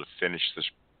able to finish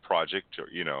this project, or,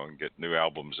 and get new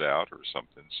albums out or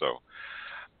something. So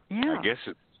I guess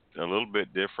it's a little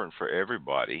bit different for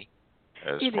everybody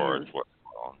as far as what's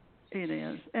going on. It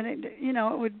is. And,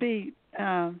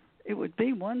 it would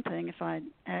be one thing if I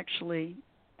actually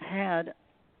had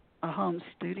a home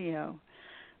studio.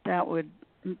 That would,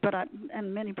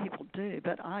 and many people do,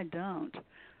 but I don't.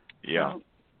 Yeah. So,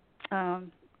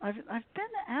 I've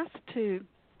been asked to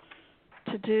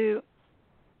do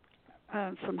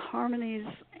some harmonies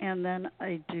and then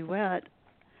a duet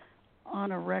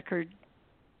on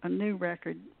a new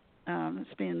record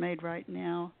that's being made right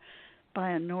now by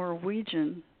a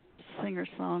Norwegian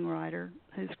singer-songwriter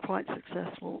who's quite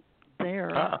successful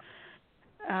there.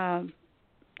 And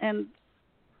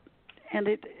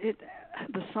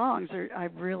the songs I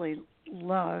really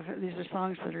love. These are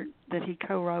songs that he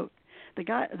co-wrote.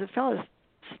 The fellow's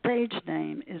stage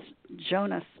name is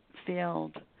Jonas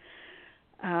Fjeld,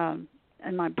 and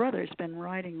my brother's been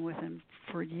writing with him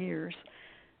for years.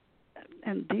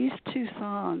 And these two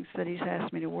songs that he's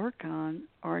asked me to work on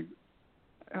are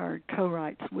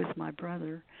co-writes with my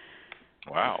brother.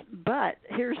 Wow! But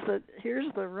here's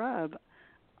the rub.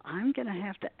 I'm going to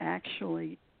have to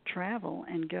actually travel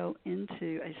and go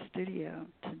into a studio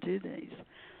to do these.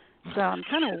 So I'm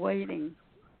kind of waiting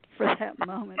for that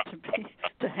moment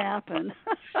to happen.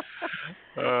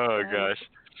 Oh gosh.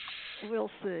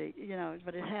 We'll see,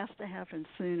 but it has to happen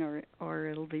soon or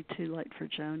it'll be too late for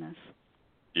Jonas.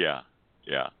 Yeah.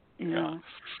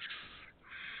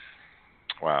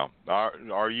 Wow.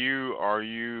 Are you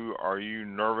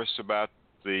nervous about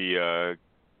the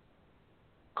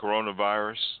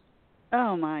coronavirus?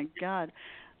 Oh my God.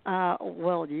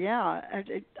 Well, yeah.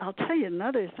 I'll tell you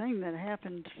another thing that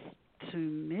happened to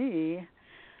me,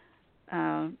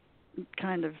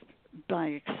 kind of by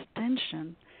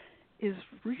extension, is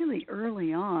really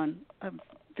early on. A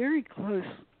very close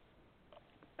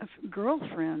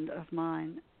girlfriend of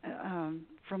mine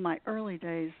from my early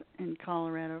days in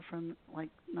Colorado, from like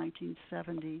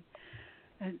 1970,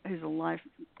 who's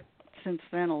since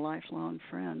then a lifelong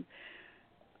friend.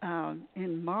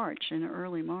 In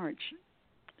early March,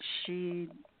 she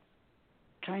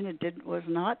kind of was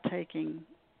not taking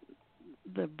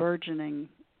the burgeoning,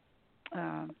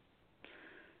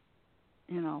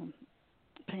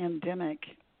 pandemic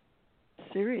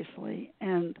seriously,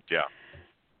 and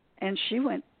she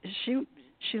went.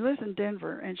 She lives in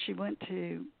Denver, and she went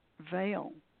to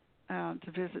Vail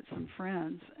to visit some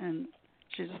friends, and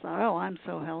she just thought, "Oh, I'm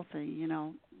so healthy,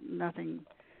 nothing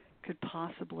could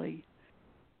possibly,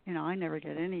 I never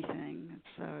get anything,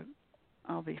 so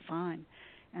I'll be fine."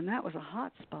 And that was a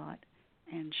hot spot,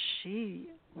 and she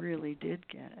really did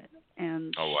get it.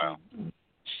 And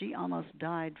she almost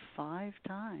died 5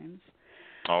 times.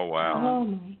 Oh, wow.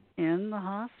 In the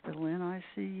hospital, in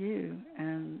ICU,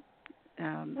 and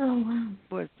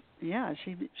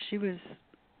she was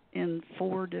in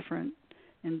 4 different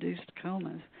induced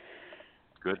comas.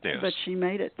 Goodness. But she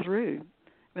made it through.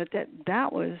 But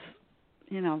that was,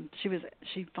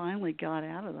 she finally got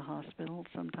out of the hospital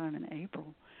sometime in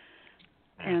April.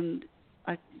 And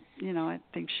I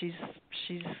think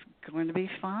she's going to be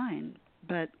fine.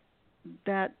 But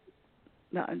that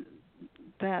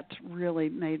really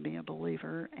made me a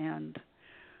believer, and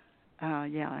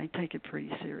I take it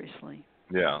pretty seriously.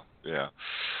 Yeah.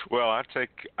 Well, I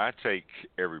take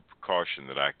every precaution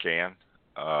that I can.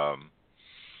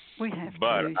 We have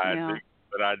but to.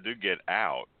 I do get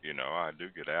out. I do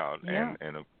get out, yeah.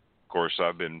 and of course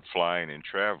I've been flying and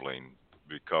traveling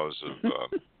because of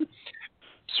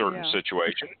certain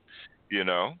situations.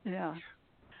 Yeah.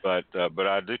 But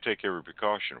I do take every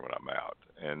precaution when I'm out.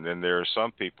 And then there are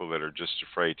some people that are just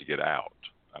afraid to get out.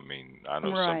 I mean, I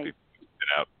know some people have been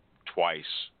out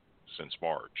twice since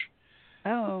March.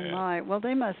 Oh, my. Well,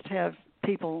 they must have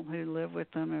people who live with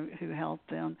them who help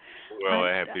them. Well,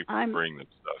 they have people who bring them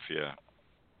stuff, yeah.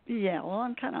 Yeah, well,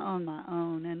 I'm kind of on my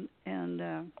own. And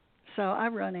so I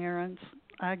run errands.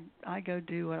 I go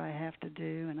do what I have to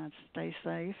do, and I stay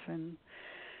safe. And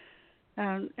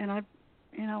I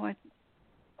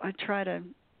try to,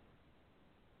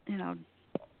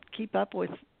 keep up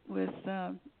with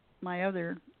my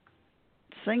other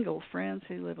single friends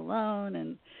who live alone,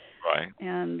 and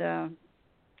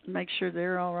make sure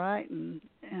they're all right, and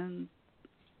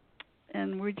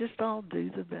we just all do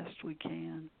the best we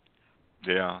can.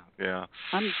 Yeah.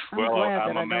 I'm well, glad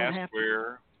I'm that a I mask don't have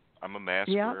wearer. I'm a mask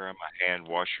wearer. I'm a hand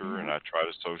washer, and I try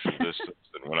to social distance.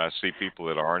 And when I see people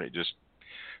that aren't, it just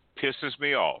pisses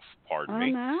me off. Pardon me. I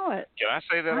know it. Can I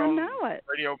say that on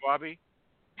radio, Bobbi?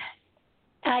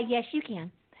 Yes, you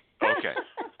can. Okay.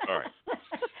 All right.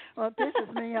 Well, it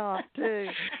pisses me off, too.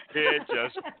 It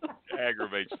just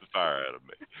aggravates the fire out of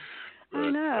me. But, I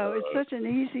know. It's such an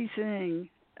easy thing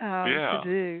to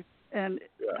do, and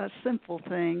a simple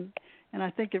thing. And I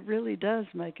think it really does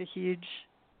make a huge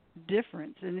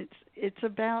difference. And it's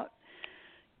about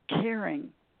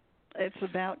caring. It's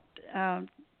about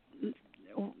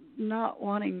not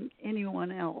wanting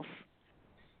anyone else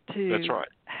to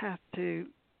have to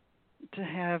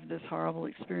have this horrible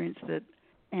experience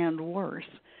and worse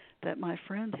that my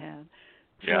friend had.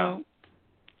 Yeah.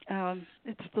 So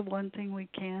it's the one thing we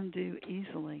can do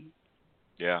easily.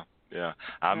 Yeah.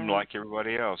 I'm like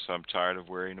everybody else. I'm tired of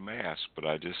wearing a mask, but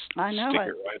I just stick it right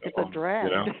on. It's a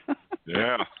drag.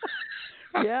 Yeah.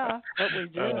 Yeah, but we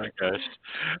do. Oh, my gosh.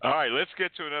 All right, let's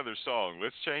get to another song.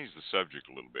 Let's change the subject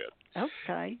a little bit.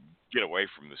 Okay. Get away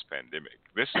from this pandemic.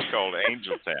 This is called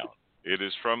Angel Town. It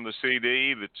is from the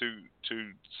CD, the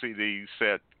two CD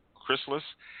set Chrysalis,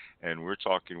 and we're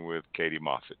talking with Katy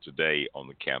Moffatt today on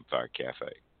the Campfire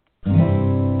Cafe.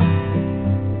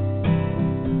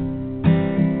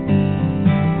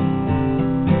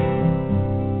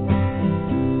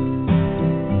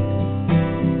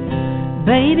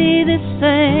 Baby, this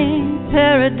ain't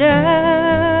paradise,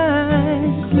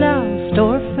 lost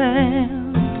or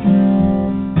found.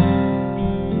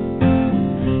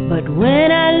 But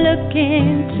when I look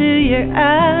into your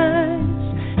eyes,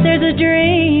 there's a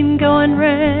dream going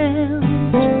round.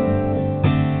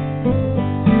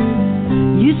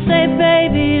 You say,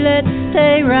 baby, let's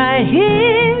stay right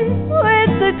here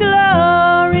with the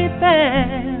glory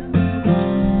bound.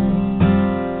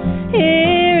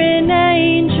 Here in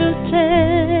Angel Town,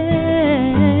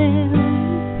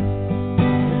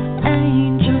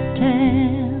 Angel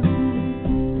Town.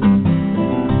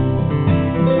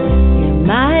 You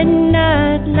might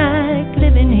not like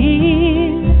living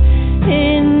here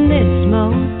in this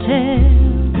motel.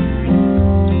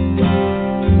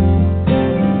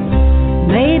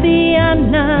 Maybe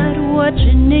I'm not what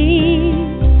you need.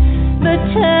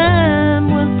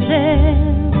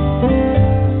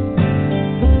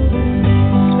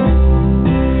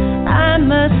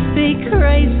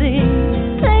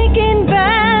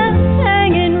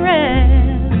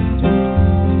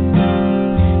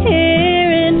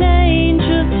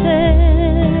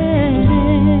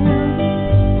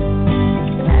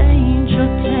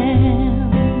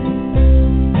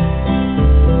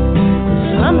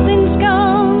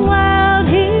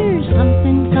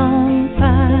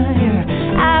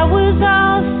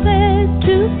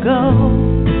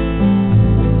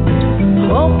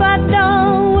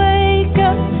 don't wake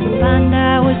up and find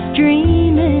I was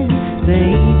dreaming,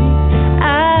 baby,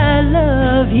 I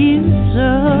love you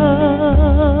so.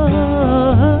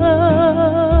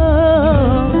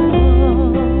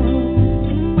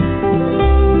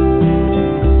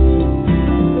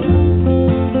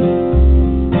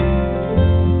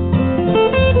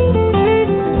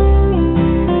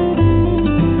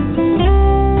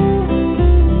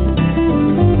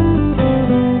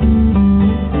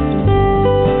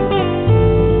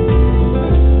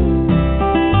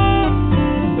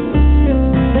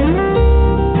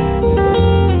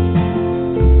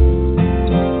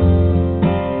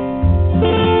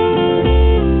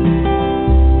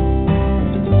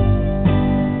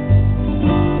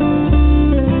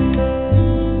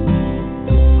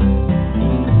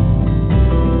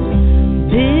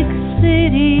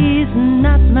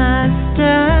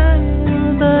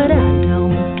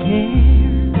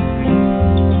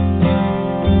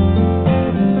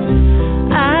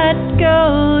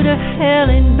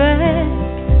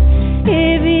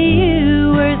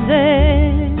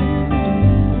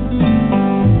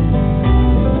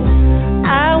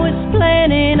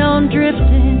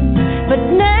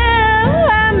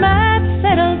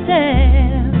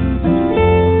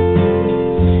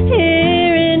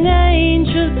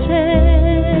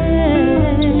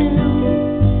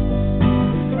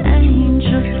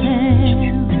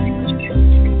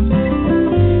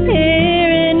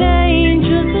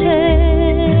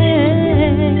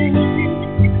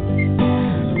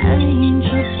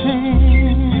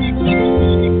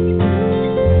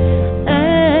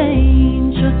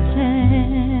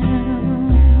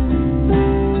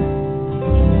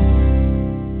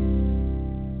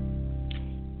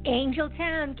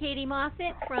 Katy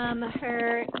Moffatt from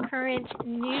her current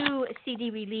new CD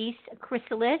release,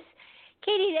 Chrysalis.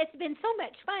 Katy, it's been so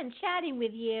much fun chatting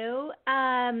with you.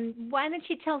 Why don't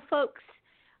you tell folks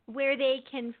where they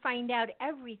can find out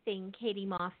everything Katy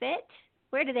Moffatt?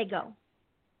 Where do they go?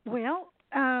 Well,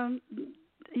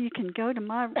 you can go to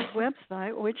my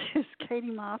website, which is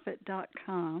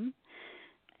katymoffatt.com,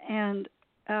 and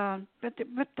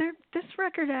this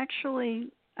record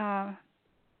actually,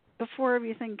 before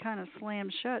everything kind of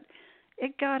slammed shut,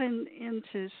 it got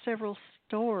into several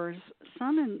stores,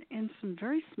 some in some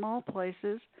very small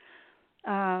places,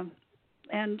 and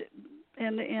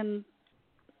in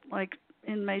like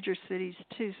in major cities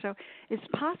too. So it's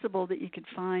possible that you could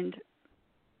find,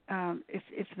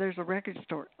 if there's a record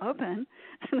store open,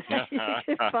 you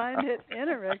can find it in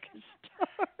a record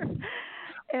store.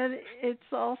 And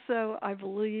it's also, I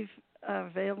believe,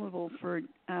 available for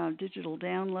digital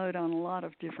download on a lot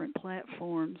of different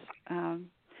platforms.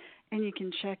 And you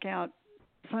can check out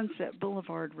Sunset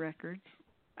Boulevard Records,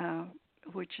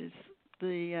 which is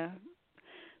the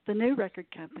new record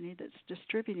company that's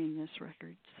distributing this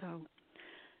record, so,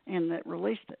 and that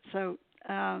released it. So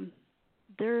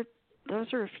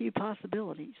those are a few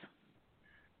possibilities.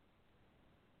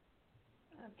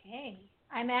 Okay.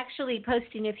 I'm actually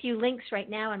posting a few links right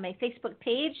now on my Facebook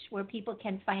page where people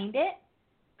can find it.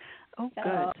 Oh,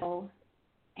 so.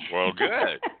 Good. Well,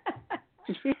 good.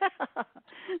 Yeah.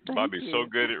 Bobbi's so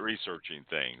good at researching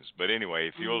things. But anyway,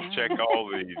 if you'll check all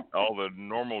the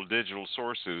normal digital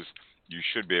sources, you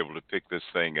should be able to pick this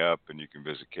thing up, and you can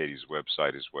visit Katy's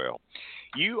website as well.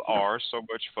 You are so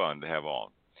much fun to have on.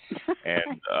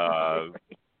 And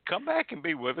come back and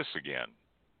be with us again.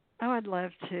 Oh, I'd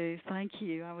love to. Thank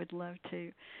you. I would love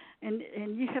to. And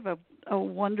you have a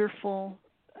wonderful,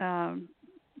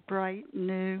 bright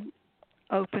new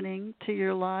opening to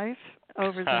your life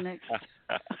over the next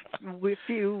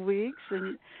few weeks,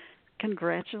 and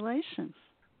congratulations.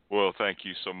 Well, thank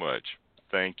you so much.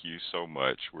 Thank you so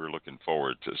much. We're looking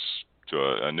forward to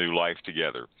a new life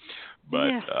together. But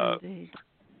yes, indeed.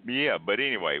 Yeah, but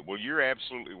anyway, well, you're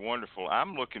absolutely wonderful.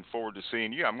 I'm looking forward to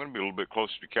seeing you. I'm going to be a little bit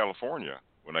closer to California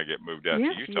when I get moved out to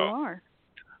Utah. Yes, you are.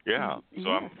 Yeah,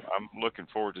 so yes. I'm looking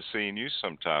forward to seeing you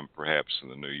sometime, perhaps in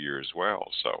the new year as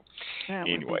well. So that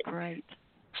anyway, would be great.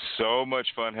 So much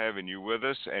fun having you with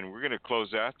us, and we're going to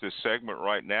close out this segment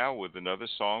right now with another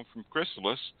song from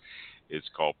Chrysalis. It's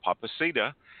called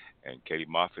Papacita, and Katy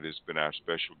Moffatt has been our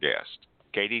special guest.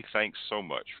 Katy, thanks so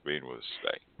much for being with us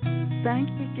today. Thank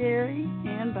you, Gary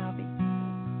and Bobbi.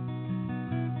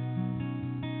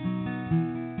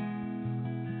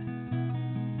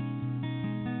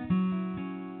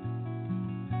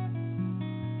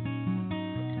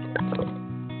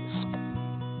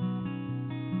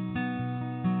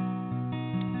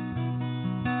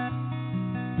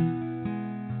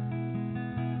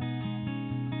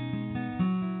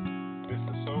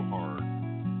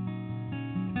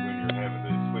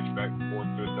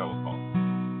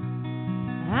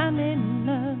 I in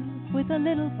love with a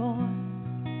little boy,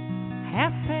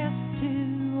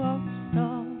 2:30 or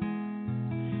so.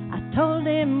 I told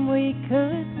him we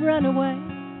could run away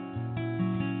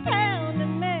down to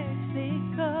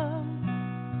Mexico.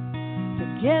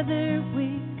 Together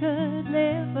we could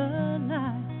live a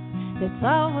life that's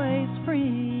always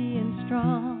free and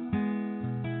strong.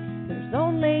 There's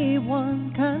only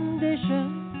one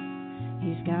condition: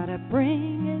 he's gotta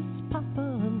bring his papa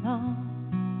along.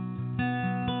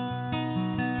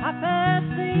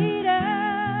 Papacita,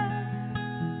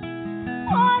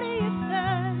 what do you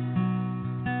say?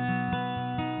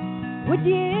 Would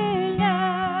you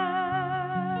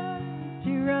like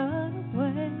to run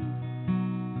away?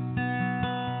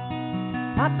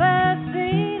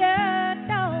 Papacita,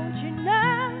 don't you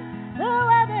know the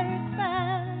weather's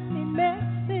fine in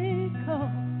Mexico?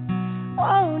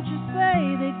 Won't you say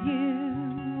that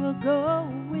you will go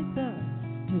with us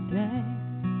today?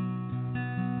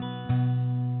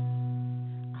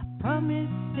 I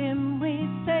promised him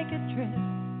we'd take a trip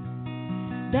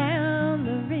down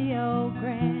the Rio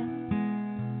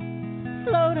Grande,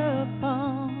 float up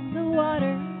on the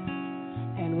water,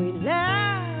 and we'd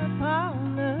lie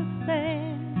upon the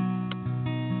sand,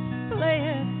 play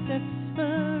a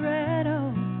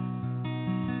desperado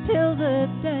till the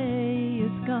day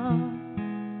is gone,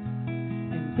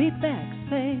 and be back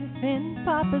safe in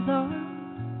Papa's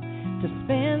arms to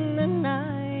spend the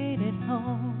night at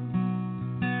home.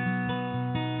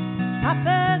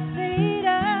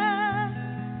 Papacita,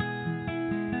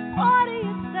 what do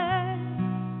you say?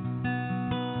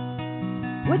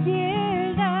 Would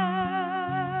you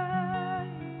like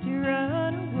to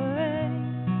run away?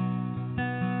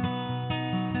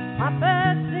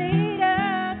 Papacita,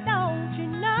 don't you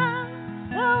know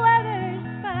the weather's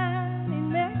fine in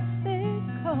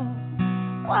Mexico?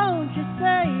 Won't you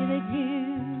say that you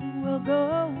will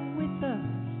go with us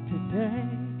today?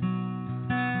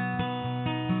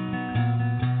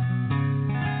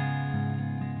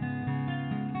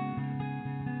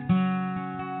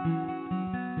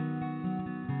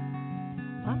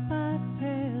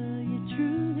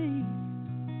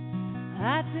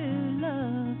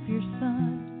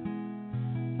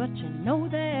 But you know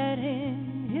that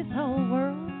in his whole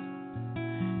world,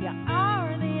 you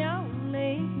are the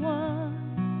only one.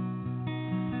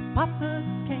 Papa,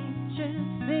 can't you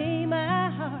see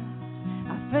my heart?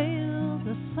 I feel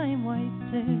the same way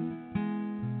too.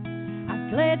 I'd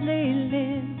gladly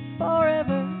live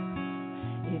forever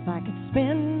if I could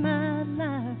spend my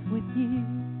life with you.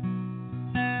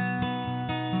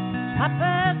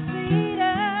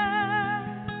 Papacita,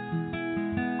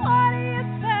 what do you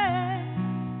say?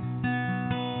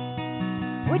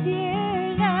 Would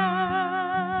you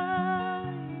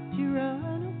like to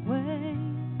run away?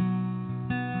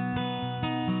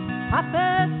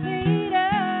 Papacita,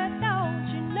 don't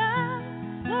you know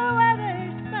the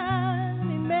weather's fine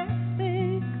in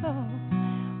Mexico?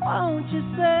 Won't you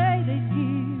say that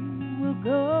you will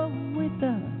go with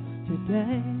us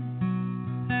today?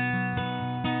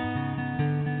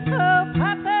 Oh,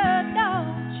 Papa,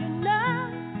 don't you know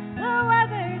the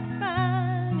weather's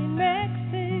fine in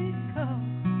Mexico?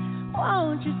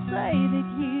 Won't you say that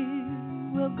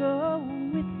you will go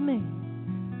with me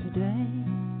today?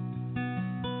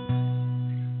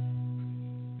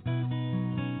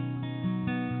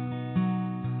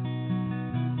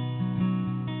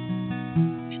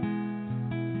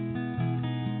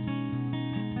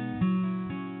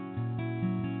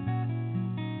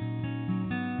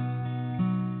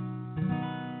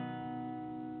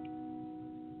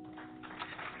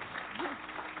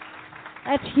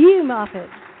 That's Hugh Moffatt.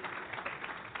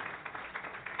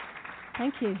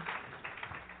 Thank you.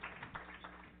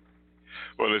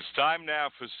 Well, it's time now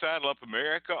for Saddle Up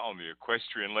America on the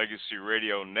Equestrian Legacy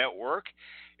Radio Network.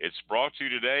 It's brought to you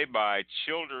today by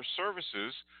Childer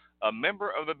Services, a member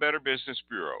of the Better Business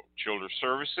Bureau. Childer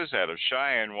Services out of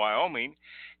Cheyenne, Wyoming,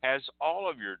 has all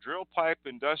of your drill pipe,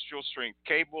 industrial strength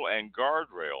cable, and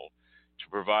guardrail to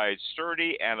provide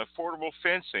sturdy and affordable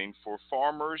fencing for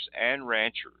farmers and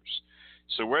ranchers.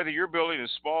 So whether you're building a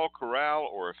small corral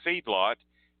or a feedlot,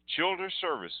 Childer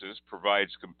Services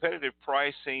provides competitive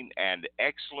pricing and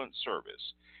excellent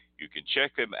service. You can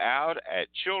check them out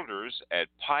at Childers at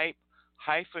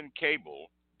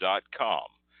pipe-cable.com.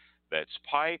 That's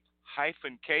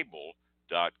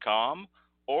pipe-cable.com,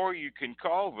 or you can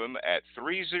call them at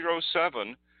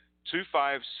 307-256-7058.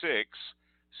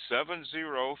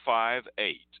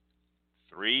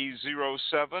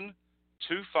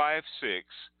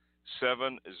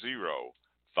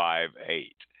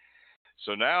 307-256-7058.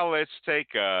 So now let's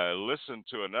take a listen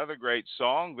to another great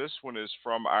song. This one is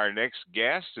from our next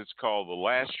guest. It's called The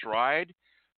Last Ride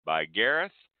by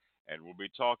Gareth. And we'll be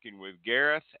talking with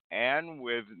Gareth and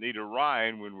with Neta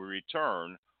Rhyne when we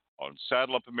return on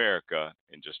Saddle Up America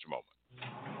in just a moment.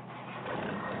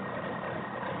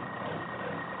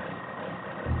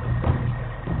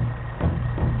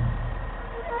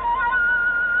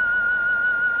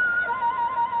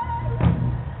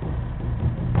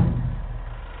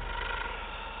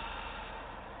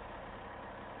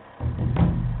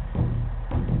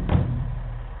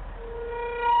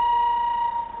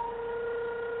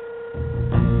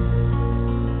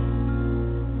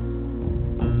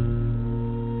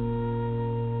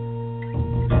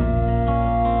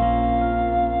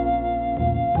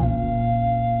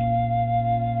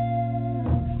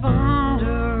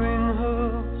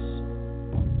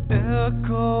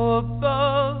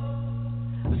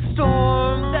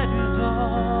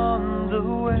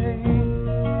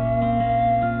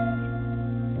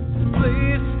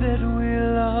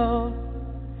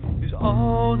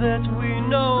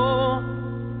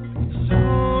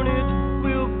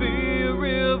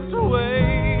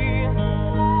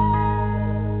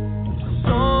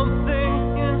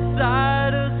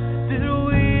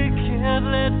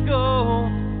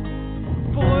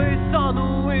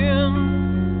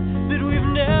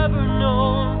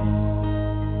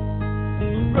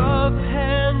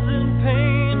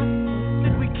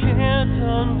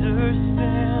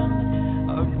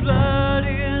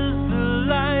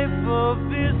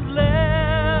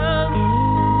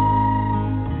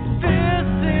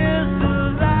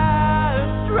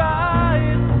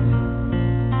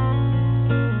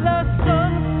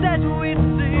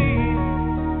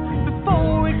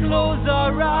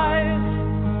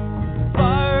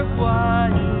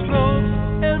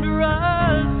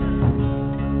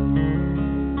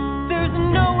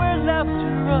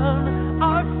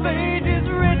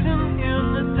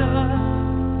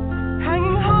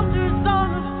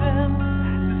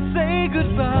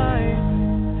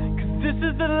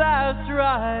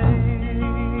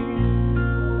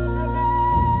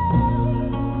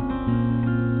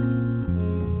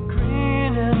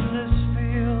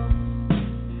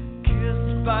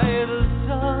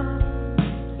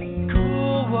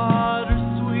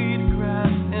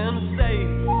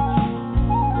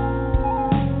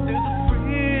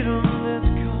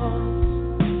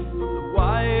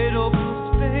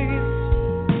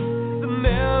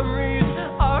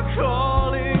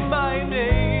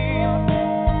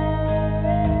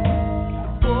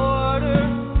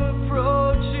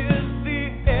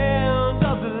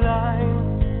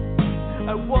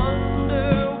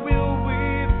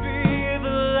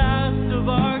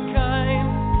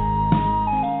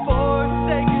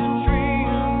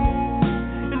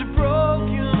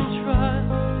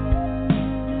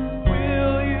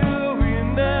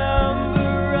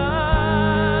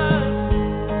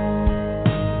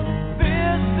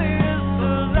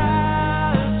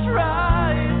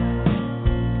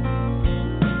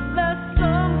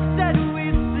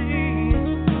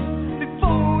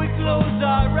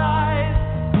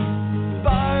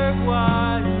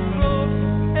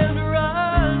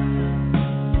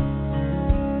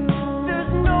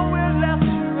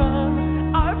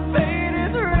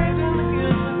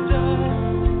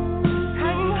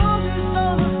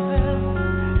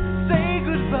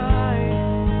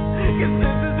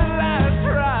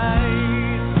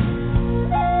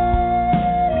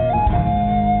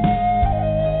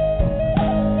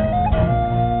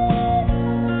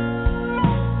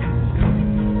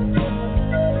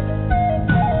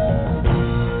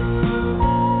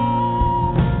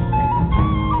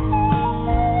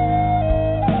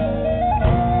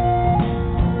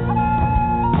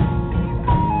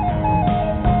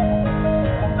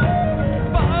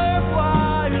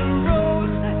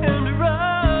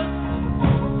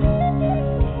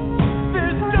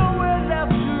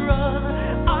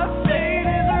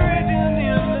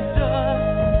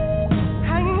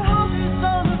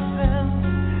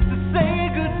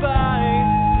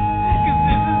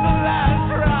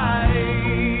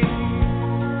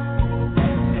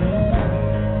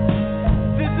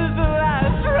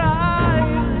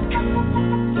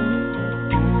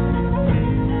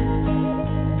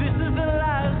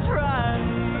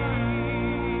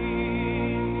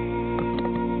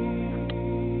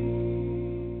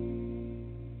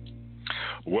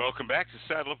 Welcome back to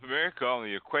Saddle Up America on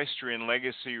the Equestrian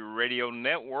Legacy Radio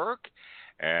Network.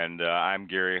 And I'm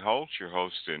Gary Holt, your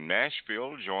host in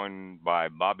Nashville, joined by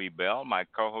Bobbi Bell, my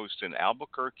co-host in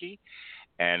Albuquerque.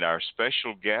 And our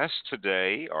special guests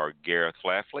today are Gareth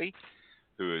Lafley,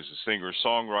 who is a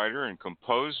singer-songwriter and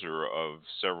composer of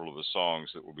several of the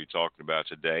songs that we'll be talking about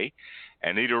today,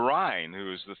 and Neta Rhyne,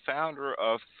 who is the founder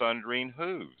of Thundering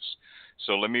Hooves.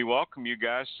 So let me welcome you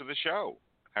guys to the show.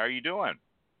 How are you doing?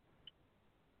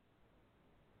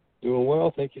 Doing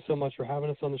well. Thank you so much for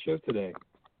having us on the show today.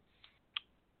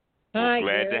 Hi,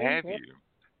 Glad Gary. to have you.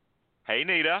 Hey,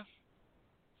 Neta.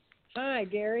 Hi,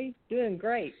 Gary. Doing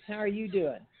great. How are you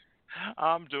doing?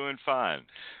 I'm doing fine.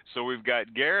 So we've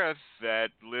got Gareth that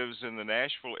lives in the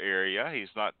Nashville area. He's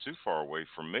not too far away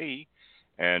from me.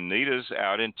 And Neta's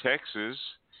out in Texas.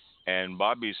 And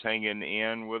Bobbi's hanging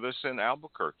in with us in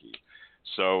Albuquerque.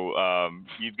 So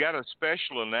you've got a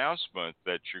special announcement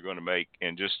that you're going to make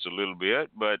in just a little bit.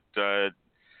 But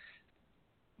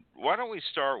why don't we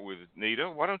start with Neta?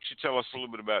 Why don't you tell us a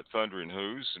little bit about Thundering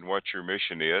Hooves and what your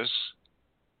mission is?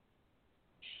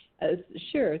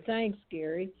 Sure. Thanks,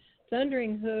 Gary.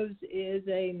 Thundering Hooves is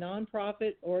a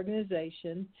nonprofit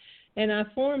organization, and I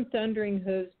formed Thundering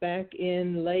Hooves back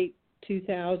in late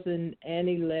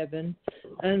 2011.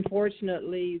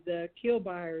 Unfortunately, the kill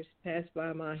buyers pass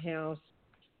by my house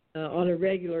on a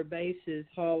regular basis,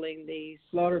 hauling the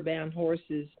slaughter-bound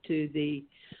horses to the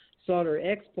slaughter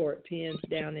export pens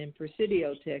down in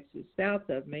Presidio, Texas, south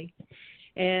of me,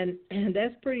 and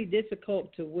that's pretty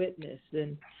difficult to witness.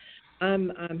 And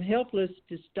I'm helpless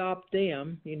to stop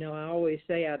them. You know, I always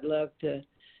say I'd love to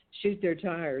shoot their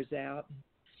tires out and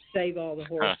save all the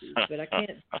horses, but I can't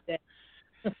do that.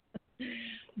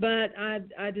 But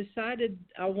I decided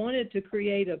I wanted to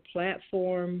create a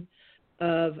platform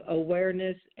of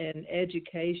awareness and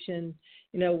education.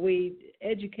 You know,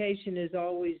 education is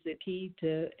always the key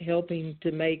to helping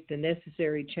to make the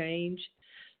necessary change.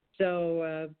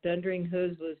 So Thundering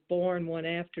Hooves was born one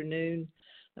afternoon.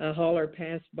 A hauler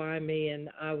passed by me, and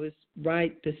I was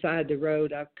right beside the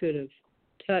road. I could have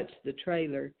touched the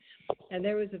trailer. And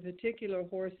there was a particular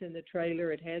horse in the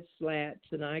trailer. It had slats,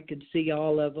 and I could see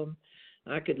all of them.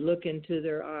 I could look into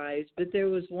their eyes. But there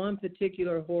was one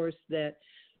particular horse that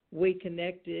we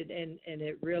connected, and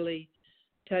it really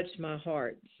touched my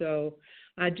heart. So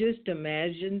I just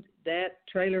imagined that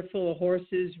trailer full of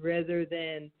horses, rather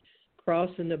than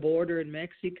crossing the border in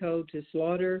Mexico to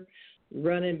slaughter,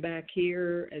 running back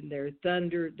here, and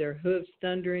their hooves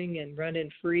thundering and running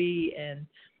free, and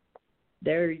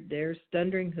they're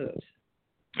thundering hooves.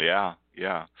 Yeah.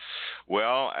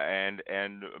 Well, and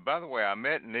by the way, I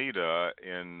met Neta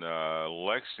in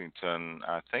Lexington.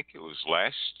 I think it was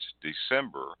last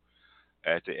December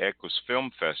at the Equus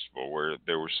Film Festival, where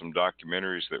there were some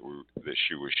documentaries that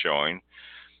she was showing.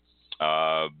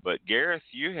 But Gareth,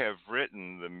 you have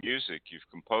written the music. You've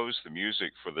composed the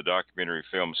music for the documentary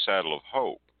film Saddle of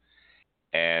Hope.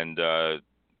 And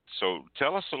so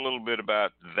tell us a little bit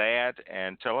about that,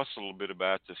 and tell us a little bit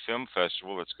about the film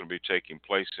festival that's going to be taking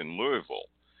place in Louisville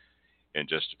in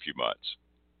just a few months.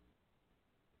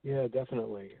 Yeah,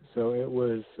 definitely. So it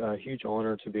was a huge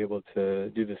honor to be able to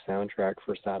do the soundtrack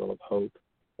for Saddle of Hope.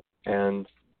 And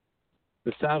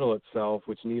the saddle itself,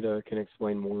 which Neta can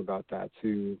explain more about that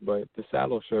too, but the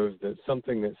saddle shows that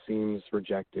something that seems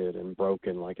rejected and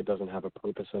broken, like it doesn't have a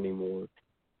purpose anymore,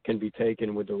 can be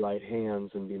taken with the right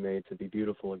hands and be made to be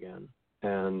beautiful again.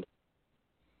 And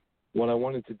what I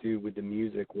wanted to do with the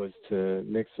music was to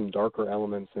mix some darker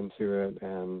elements into it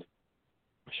and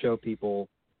show people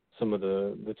some of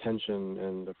the tension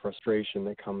and the frustration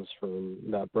that comes from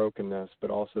that brokenness, but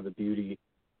also the beauty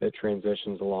that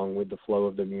transitions along with the flow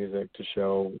of the music to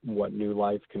show what new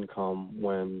life can come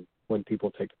when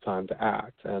people take the time to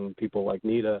act, and people like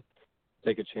Neta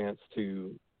take a chance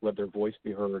to let their voice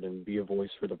be heard and be a voice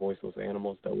for the voiceless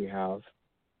animals that we have.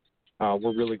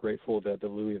 We're really grateful that the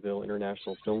Louisville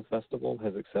International Film Festival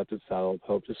has accepted Saddle of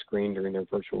Hope to screen during their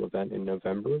virtual event in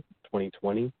November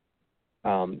 2020.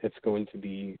 It's going to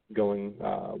be going,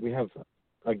 we have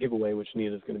a giveaway which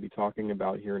Neta is going to be talking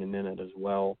about here in a minute as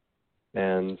well.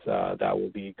 And that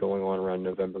will be going on around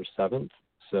November 7th,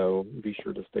 so be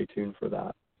sure to stay tuned for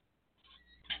that.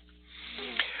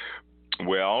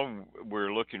 Well,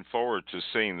 we're looking forward to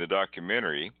seeing the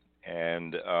documentary,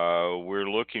 and we're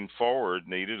looking forward,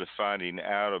 Neta, to finding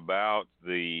out about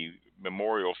the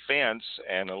memorial fence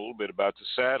and a little bit about the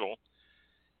saddle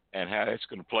and how it's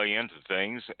going to play into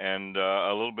things, and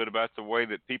a little bit about the way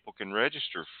that people can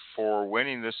register for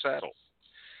winning this saddle.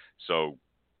 So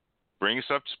bring us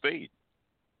up to speed.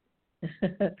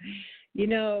 You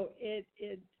know,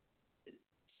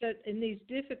 so in these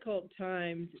difficult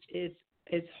times,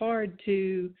 it's hard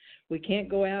we can't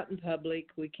go out in public,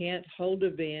 we can't hold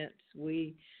events,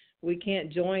 we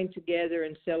can't join together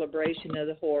in celebration of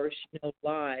the horse,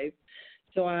 live.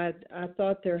 So I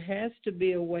thought there has to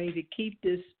be a way to keep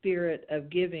this spirit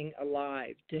of giving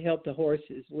alive to help the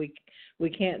horses. We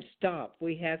can't stop.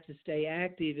 We have to stay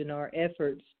active in our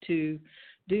efforts to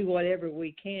do whatever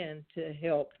we can to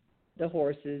help the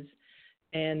horses.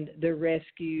 and the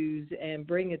rescues and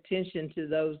bring attention to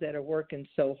those that are working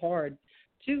so hard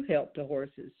to help the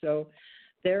horses. So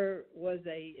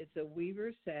it's a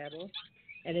weaver saddle,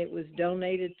 and it was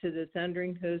donated to the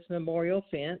Thundering Hooves Memorial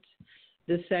Fence,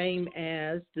 the same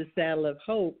as the Saddle of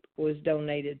Hope was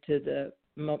donated to the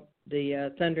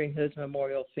Thundering Hooves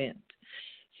Memorial Fence.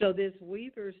 So this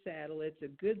weaver saddle, it's a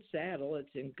good saddle.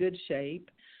 It's in good shape.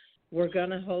 We're going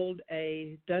to hold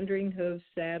a Thundering Hooves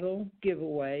saddle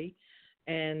giveaway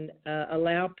and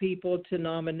allow people to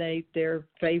nominate their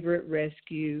favorite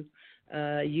rescue,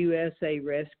 USA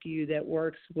Rescue, that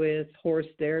works with horse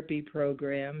therapy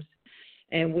programs.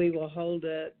 And we will hold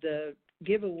the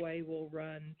giveaway will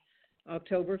run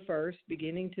October 1st,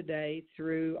 beginning today,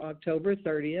 through October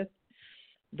 30th.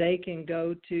 They can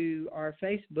go to our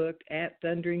Facebook at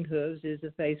Thundering Hooves is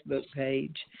a Facebook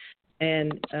page,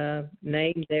 and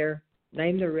name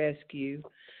the rescue.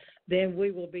 Then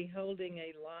we will be holding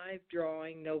a live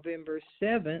drawing November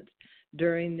 7th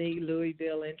during the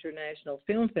Louisville International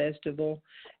Film Festival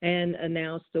and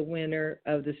announce the winner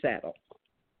of the saddle.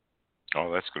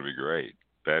 Oh, that's going to be great.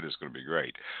 That is going to be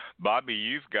great. Bobbi,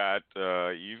 you've got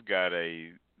a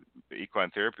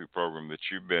equine therapy program that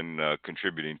you've been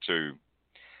contributing to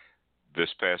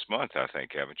this past month, I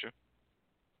think, haven't you?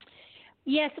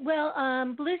 Yes. Well,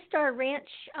 Blue Star Ranch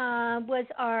was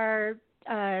our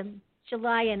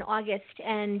July and August,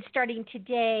 and starting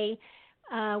today,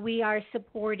 we are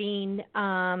supporting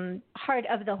Heart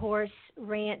of the Horse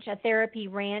Ranch, a therapy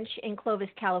ranch in Clovis,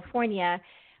 California,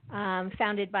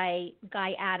 founded by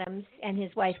Guy Adams and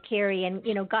his wife Carrie. And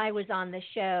Guy was on the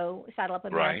show Saddle Up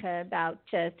America about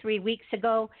 3 weeks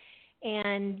ago,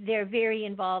 and they're very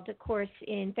involved, of course,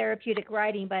 in therapeutic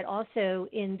riding, but also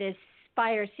in this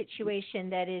fire situation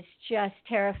that is just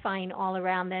terrifying all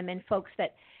around them, and folks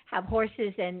that have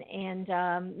horses and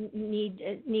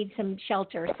need some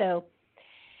shelter. So,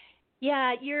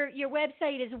 yeah, your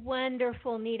website is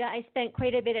wonderful, Neta. I spent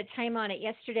quite a bit of time on it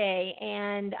yesterday,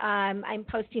 and I'm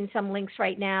posting some links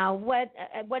right now. What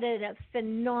a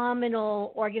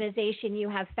phenomenal organization you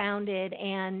have founded,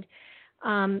 and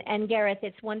Gareth,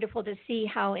 it's wonderful to see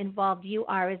how involved you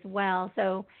are as well.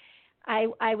 So I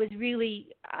was really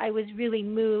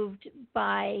moved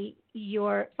by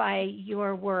your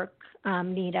work,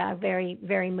 Neta. Very,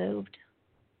 very moved.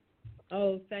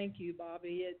 Oh, thank you,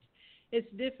 Bobbi.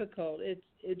 It's difficult.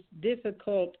 It's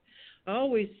difficult. I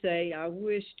always say I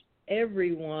wished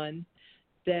everyone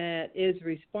that is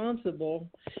responsible,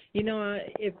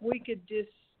 if we could just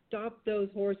stop those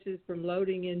horses from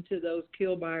loading into those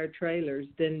kill-buyer trailers,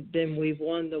 then we've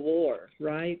won the war,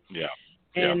 right? Yeah.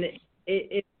 And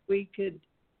if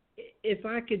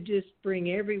I could just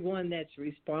bring everyone that's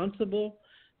responsible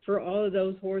for all of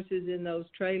those horses in those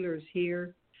trailers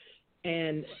here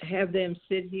and have them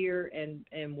sit here and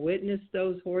witness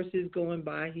those horses going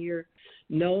by here,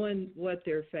 knowing what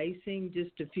they're facing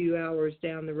just a few hours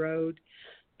down the road,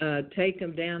 take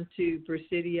them down to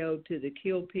Presidio to the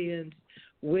kill pens,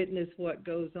 witness what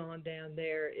goes on down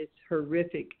there. It's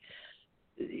horrific.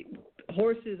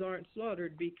 Horses aren't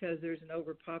slaughtered because there's an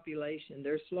overpopulation.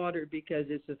 They're slaughtered because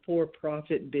it's a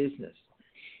for-profit business,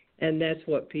 and that's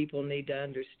what people need to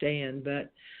understand.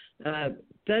 But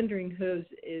Thundering Hooves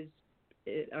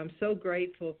I'm so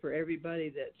grateful for everybody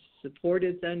that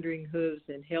supported Thundering Hooves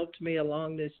and helped me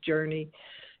along this journey.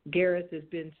 Gareth has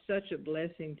been such a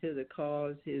blessing to the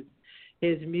cause. His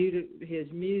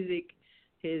music,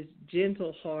 his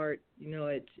gentle heart,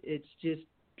 it's just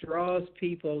draws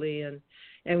people in,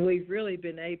 and we've really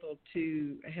been able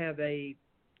to have a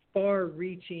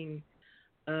far-reaching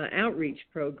outreach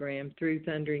program through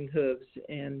Thundering Hooves,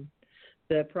 and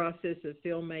the process of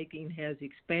filmmaking has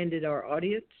expanded our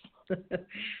audience.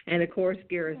 And, of course,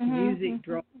 Gareth's music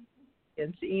draws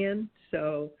us in,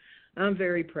 so I'm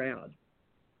very proud.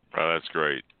 Oh, that's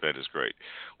great. That is great.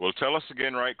 Well, tell us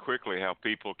again right quickly how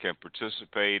people can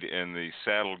participate in the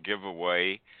saddle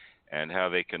giveaway and how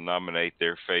they can nominate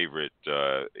their favorite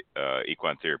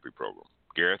equine therapy program.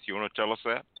 Gareth, you want to tell us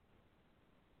that?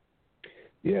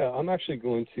 Yeah, I'm actually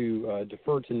going to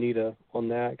defer to Neta on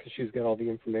that because she's got all the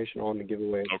information on the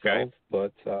giveaway itself. Okay.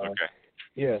 But,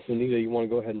 yeah, so Neta, you want to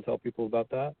go ahead and tell people about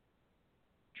that?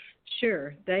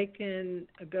 Sure. They can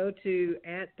go to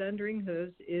 @Thundering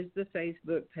Hooves is the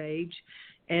Facebook page,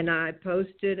 and I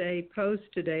posted a post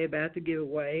today about the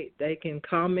giveaway. They can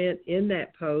comment in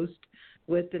that post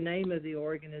with the name of the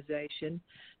organization.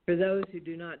 For those who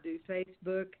do not do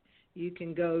Facebook, you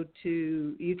can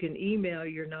email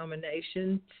your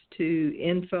nominations to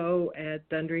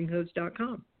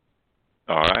info@thunderinghooves.com.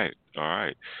 All right, all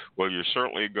right. Well, you're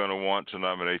certainly going to want to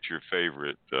nominate your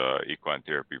favorite equine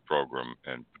therapy program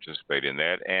and participate in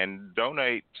that, and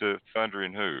donate to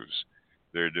Thundering Hooves.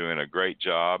 They're doing a great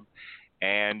job,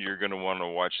 and you're going to want to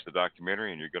watch the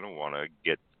documentary, and you're going to want to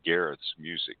get Gareth's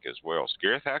music as well. So,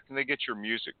 Gareth, how can they get your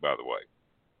music, by the way?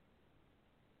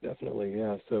 Definitely,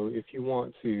 yeah. So if you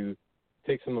want to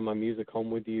take some of my music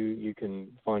home with you, you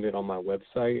can find it on my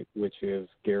website, which is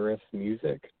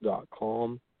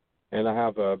garethmusic.com. And I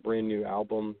have a brand new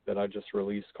album that I just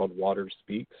released called Water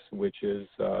Speaks, which is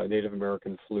a Native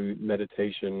American flute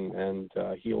meditation and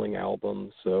healing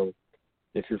album. So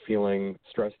if you're feeling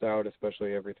stressed out,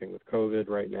 especially everything with COVID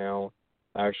right now,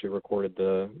 I actually recorded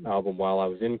the album while I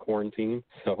was in quarantine.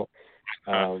 So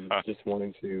just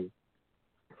wanting to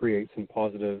create some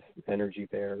positive energy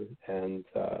there. And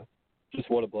just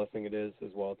what a blessing it is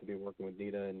as well to be working with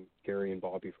Neta and Gary and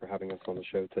Bobbi for having us on the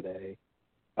show today.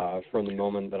 From the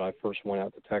moment that I first went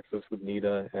out to Texas with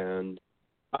Neta and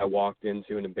I walked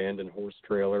into an abandoned horse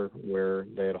trailer where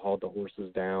they had hauled the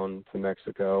horses down to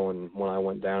Mexico, and when I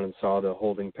went down and saw the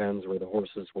holding pens where the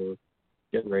horses were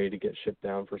getting ready to get shipped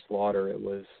down for slaughter, it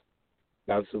was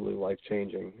absolutely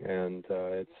life-changing, and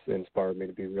it's inspired me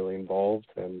to be really involved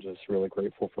and just really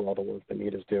grateful for all the work that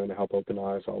Neta's doing to help open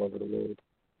eyes all over the world.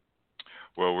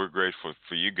 Well, we're grateful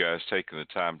for you guys taking the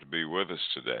time to be with us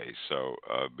today. So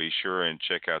be sure and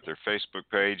check out their Facebook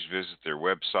page, visit their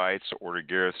websites, order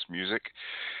Gareth's music.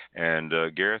 And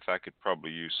Gareth, I could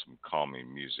probably use some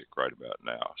calming music right about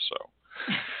now. So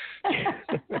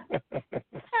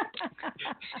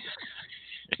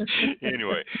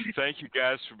anyway, thank you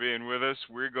guys for being with us.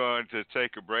 We're going to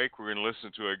take a break. We're going to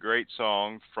listen to a great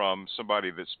song from somebody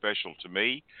that's special to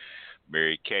me,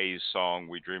 Mary Kay's song,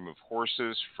 We Dream of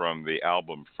Horses, from the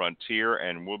album Frontier,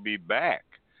 and we'll be back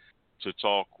to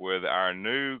talk with our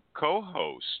new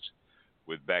co-host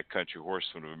with Backcountry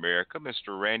Horsemen of America,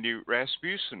 Mr. Randy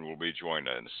Rasmussen will be joining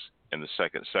us in the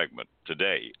second segment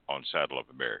today on Saddle of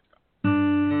America.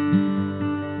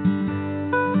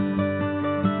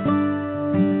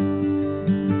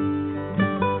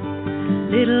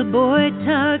 Little boy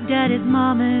tugged at his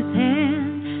mama's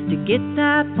hand to get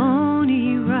that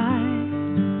pony right.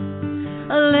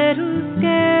 A little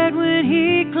scared when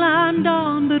he climbed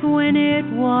on, but when it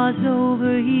was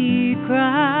over he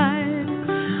cried.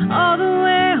 All the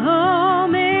way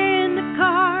home in the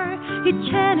car he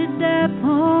chanted that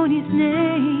pony's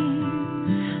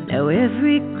name. Now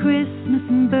every Christmas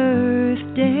and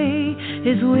birthday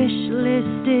his wish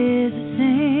list is the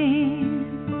same.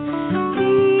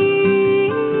 He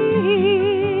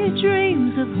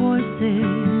dreams of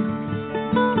horses,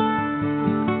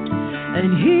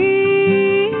 and he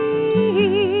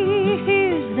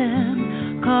hears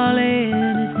them calling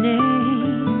his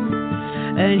name,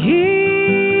 and he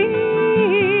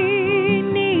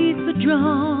needs the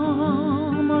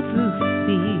drum of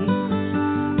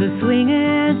hoofbeats, the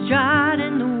swinging stride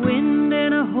and the wind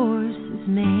in a horse's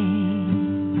mane.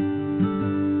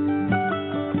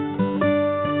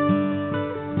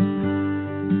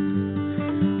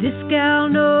 This gal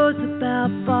knows about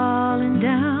falling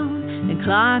down and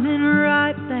climbing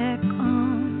right back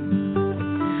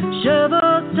on.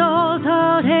 Shovel stalls,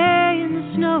 hauled hay in the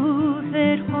snow,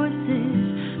 fed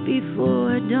horses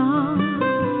before dawn.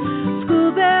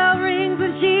 School bell rings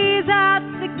when she's at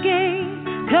the gate,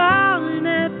 calling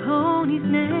that pony's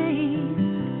name.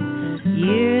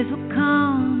 Years will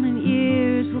come and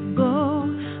years will go,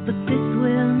 but this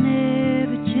will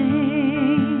never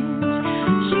change.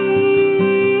 She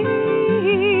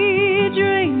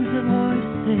dreams of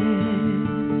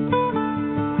horses,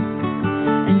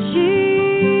 and she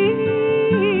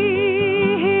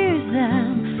hears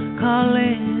them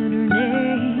calling her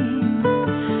name,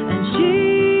 and she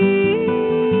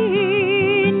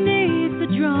needs the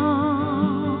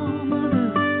drum of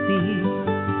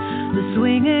hoofbeats, the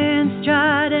swinging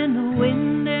stride and the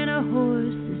wind in a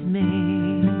horse's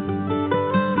mane.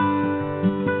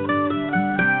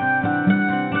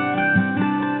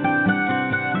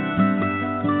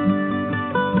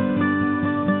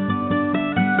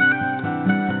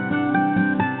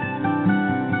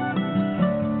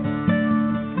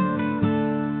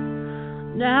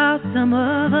 Now some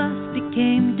of us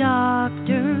became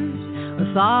doctors or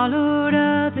followed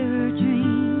other dreams.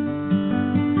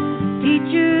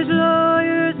 Teachers,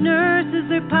 lawyers,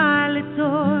 nurses, or pilots,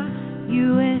 or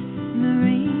U.S.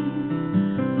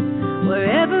 Marines.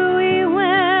 Wherever we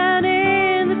went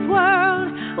in this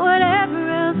world, whatever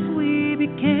else we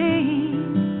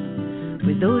became,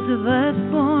 for those of us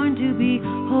born to be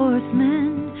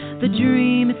horsemen, the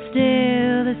dream is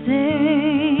still the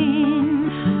same.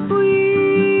 We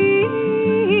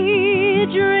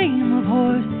dream of horses,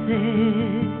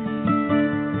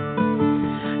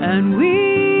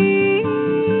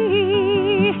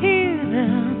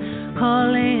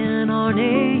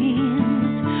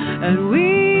 and we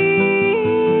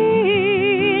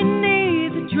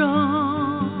need the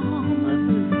drum of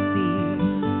the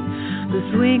beat, the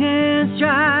swinging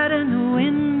stride and the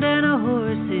wind and a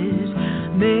horse's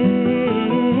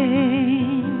mane,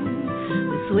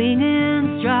 the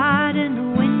swinging stride and the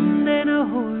wind and a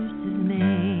horse's mane.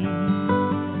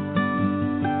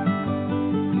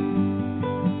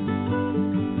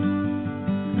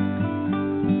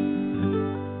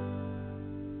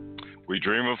 We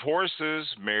dream of horses.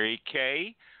 Mary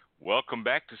Kay, welcome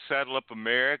back to Saddle Up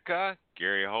America.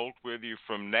 Gary Holt with you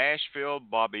from Nashville.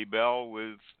 Bobbi Bell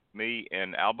with me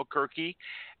in Albuquerque.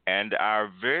 And our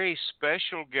very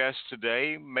special guest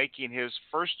today, making his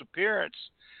first appearance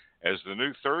as the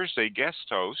new Thursday guest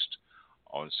host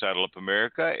on Saddle Up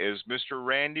America, is Mr.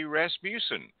 Randy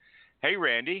Rasmussen. Hey,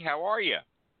 Randy, how are you?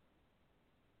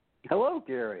 Hello,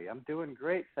 Gary. I'm doing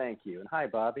great, thank you. And hi,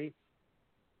 Bobbi.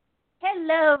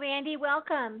 Hello, Randy.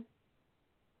 Welcome.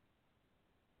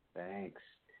 Thanks.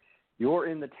 You're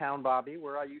in the town, Bobbi,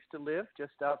 where I used to live,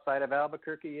 just outside of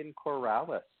Albuquerque in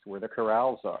Corrales, where the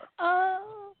corrals are.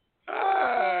 Oh,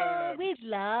 we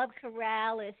love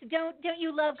Corrales. Don't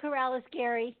you love Corrales,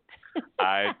 Gary?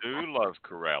 I do love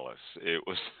Corrales. It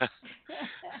was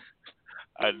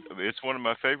it's one of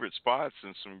my favorite spots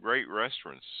and some great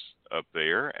restaurants up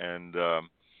there. And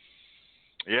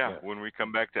when we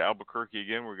come back to Albuquerque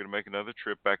again, we're going to make another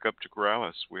trip back up to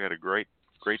Corrales. We had a great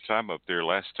time up there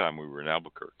last time we were in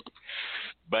Albuquerque.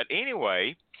 But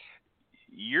anyway,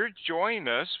 you're joining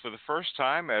us for the first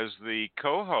time as the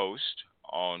co-host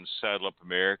on Saddle Up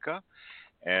America.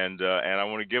 And I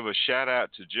want to give a shout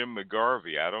out to Jim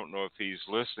McGarvey. I don't know if he's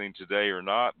listening today or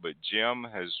not, but Jim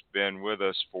has been with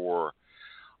us for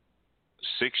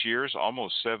 6 years,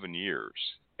 almost 7 years.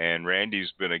 And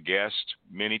Randy's been a guest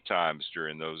many times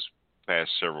during those past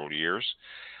several years.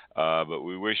 But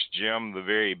we wish Jim the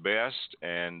very best,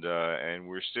 and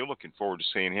we're still looking forward to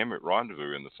seeing him at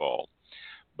Rendezvous in the fall.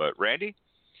 But Randy,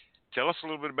 tell us a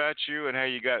little bit about you and how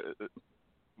you got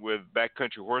with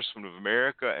Backcountry Horsemen of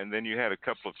America, and then you had a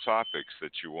couple of topics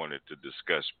that you wanted to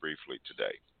discuss briefly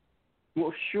today.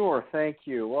 Well, sure. Thank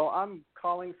you. Well, I'm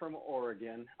calling from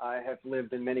Oregon. I have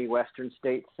lived in many western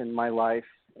states in my life,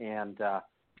 and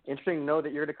interesting to know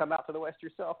that you're going to come out to the West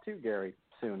yourself too, Gary,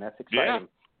 soon. That's exciting.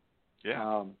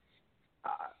 Yeah.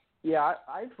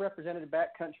 I've represented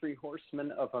Backcountry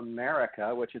Horsemen of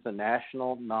America, which is a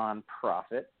national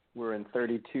nonprofit. We're in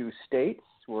 32 states.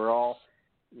 We're all,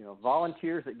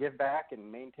 volunteers that give back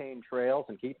and maintain trails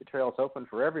and keep the trails open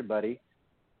for everybody.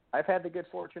 I've had the good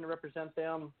fortune to represent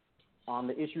them on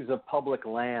the issues of public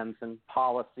lands and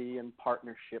policy and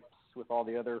partnerships with all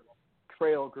the other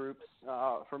trail groups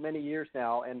for many years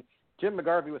now. And Jim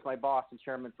McGarvey was my boss and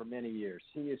chairman for many years.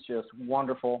 He is just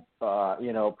wonderful,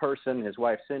 person. His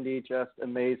wife, Cindy, just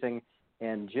amazing.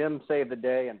 And Jim saved the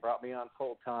day and brought me on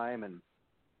full time and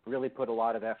really put a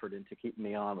lot of effort into keeping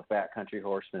me on with Backcountry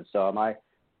Horsemen. So my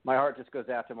heart just goes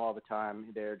out to them all the time.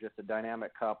 They're just a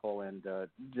dynamic couple, and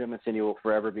Jim and Cindy will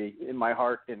forever be in my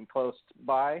heart and close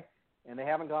by. And they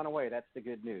haven't gone away. That's the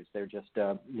good news. They're just,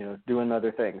 doing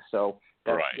other things. So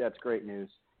that's great news.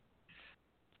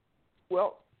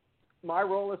 Well, my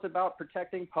role is about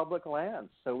protecting public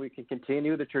lands so we can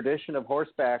continue the tradition of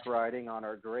horseback riding on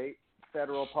our great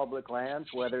federal public lands,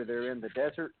 whether they're in the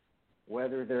desert,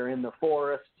 whether they're in the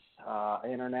forests,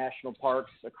 international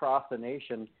parks across the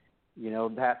nation.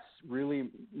 That's really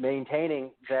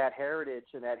maintaining that heritage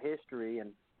and that history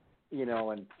and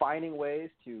finding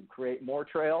ways to create more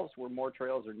trails where more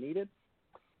trails are needed,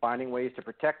 finding ways to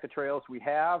protect the trails we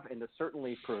have, and to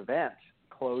certainly prevent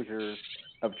closures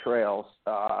of trails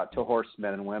to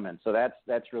horsemen and women. So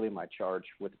that's really my charge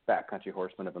with Backcountry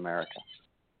Horsemen of America.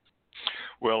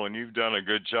 Well, and you've done a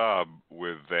good job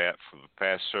with that for the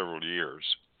past several years,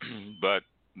 but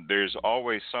there's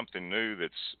always something new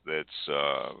that's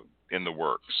in the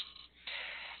works.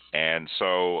 And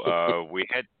so we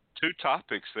had two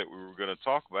topics that we were going to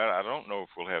talk about. I don't know if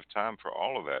we'll have time for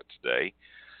all of that today,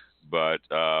 but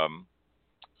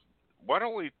why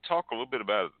don't we talk a little bit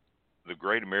about the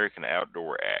Great American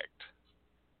Outdoor Act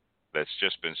that's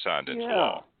just been signed into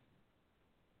law?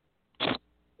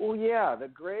 Well, yeah, the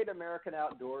Great American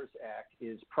Outdoors Act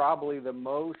is probably the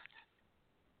most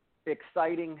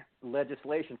exciting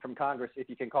legislation from Congress, if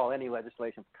you can call any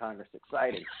legislation from Congress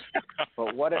exciting.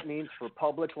 But what it means for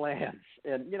public lands,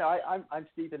 and I'm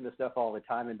steeped in this stuff all the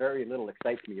time, and very little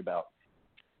excites me about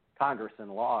Congress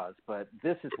and laws. But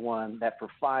this is one that for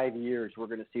 5 years we're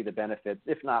going to see the benefits,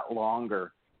 if not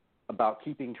longer, about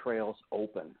keeping trails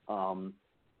open.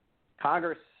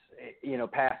 Congress,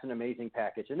 passed an amazing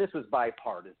package, and this was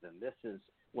bipartisan. This is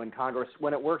when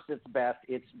it works its best,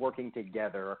 it's working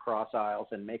together across aisles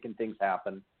and making things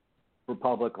happen for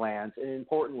public lands. And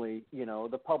importantly,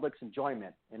 the public's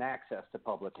enjoyment and access to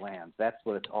public lands. That's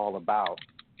what it's all about.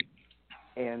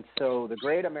 And so the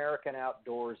Great American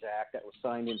Outdoors Act that was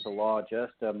signed into law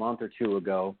just a month or two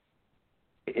ago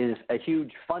is a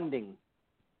huge funding,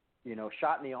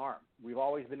 shot in the arm. We've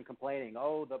always been complaining,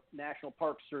 the National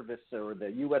Park Service or the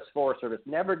U.S. Forest Service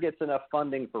never gets enough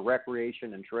funding for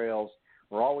recreation and trails.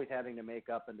 We're always having to make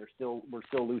up, and we're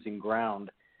still losing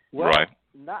ground. Well, right.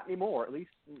 Not anymore. At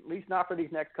least not for these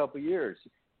next couple of years.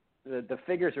 The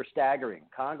figures are staggering.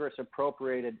 Congress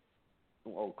appropriated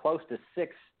close to $6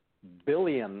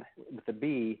 billion with a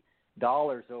B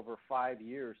dollars over 5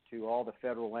 years to all the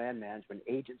federal land management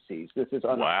agencies. This is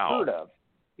unheard of.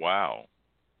 Wow.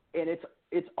 And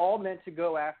it's all meant to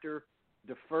go after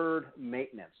deferred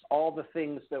maintenance. All the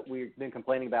things that we've been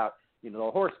complaining about. The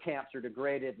horse camps are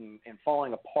degraded and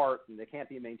falling apart, and they can't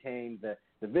be maintained.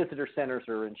 The visitor centers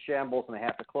are in shambles, and they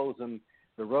have to close them.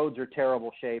 The roads are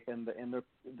terrible shape, and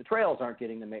the trails aren't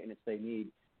getting the maintenance they need.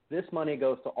 This money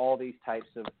goes to all these types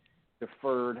of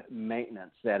deferred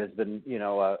maintenance that has been,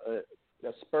 a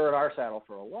spur in our saddle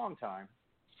for a long time,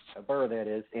 a burr that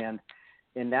is, and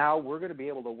now we're going to be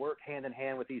able to work hand in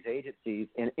hand with these agencies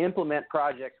and implement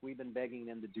projects we've been begging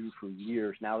them to do for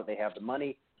years. Now that they have the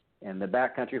money, and the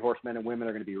backcountry horsemen and women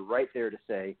are going to be right there to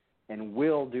say, and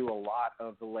we'll do a lot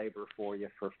of the labor for you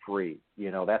for free.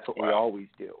 That's what we always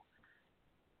do.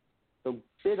 So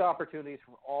big opportunities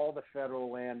for all the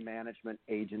federal land management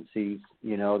agencies,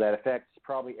 that affects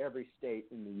probably every state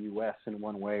in the U.S. in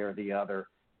one way or the other,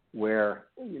 where,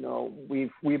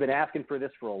 we've been asking for this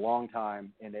for a long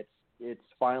time, and it's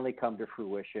finally come to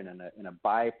fruition in a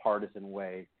bipartisan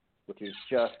way, which is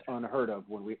just unheard of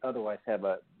when we otherwise have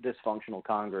a dysfunctional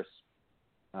Congress.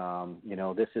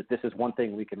 This is one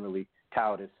thing we can really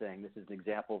tout as saying this is an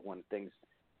example of when things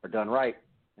are done right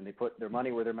and they put their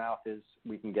money where their mouth is,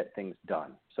 we can get things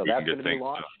done. So that's going to be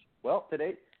launched. Well,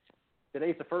 today's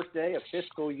the first day of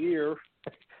fiscal year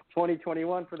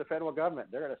 2021 for the federal government.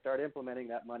 They're going to start implementing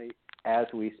that money as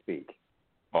we speak.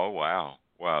 Oh, wow.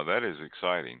 Wow, that is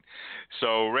exciting.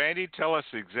 So, Randy, tell us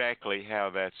exactly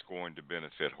how that's going to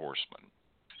benefit horsemen.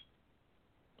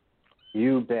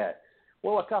 You bet.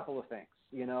 Well, a couple of things.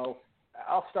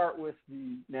 I'll start with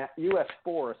the U.S.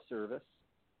 Forest Service,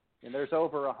 and there's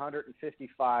over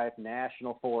 155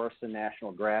 national forests and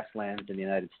national grasslands in the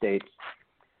United States.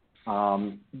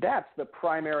 That's the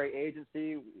primary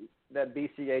agency that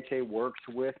BCHA works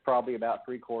with. Probably about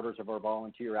 3/4 of our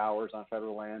volunteer hours on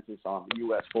federal lands is on the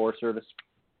U.S. Forest Service.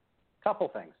 Couple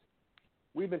things.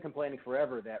 We've been complaining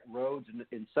forever that roads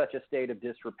in such a state of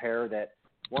disrepair that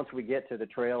once we get to the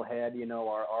trailhead,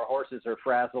 our horses are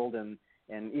frazzled, and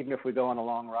even if we go on a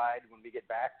long ride, when we get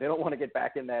back, they don't want to get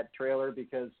back in that trailer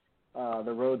because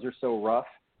the roads are so rough.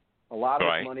 A lot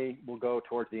of this money will go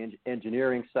towards the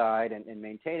engineering side and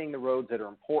maintaining the roads that are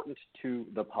important to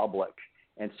the public,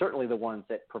 and certainly the ones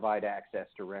that provide access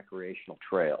to recreational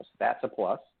trails. That's a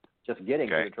plus. Just getting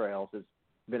to the trails has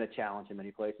been a challenge in many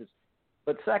places.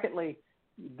 But secondly,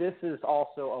 this is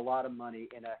also a lot of money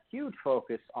and a huge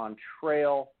focus on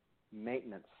trail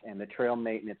maintenance and the trail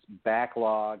maintenance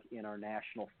backlog in our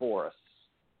national forests.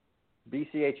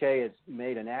 BCHA has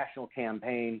made a national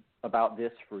campaign about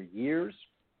this for years.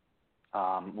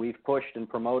 We've pushed and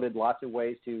promoted lots of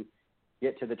ways to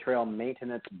get to the trail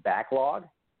maintenance backlog.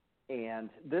 And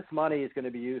this money is going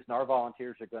to be used, and our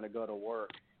volunteers are going to go to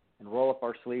work and roll up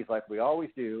our sleeves like we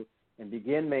always do and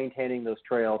begin maintaining those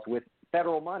trails with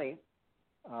federal money,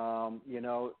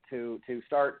 to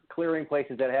start clearing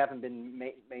places that haven't been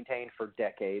maintained for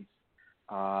decades.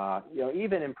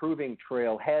 Even improving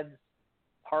trail heads,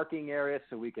 parking areas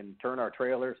so we can turn our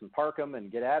trailers and park them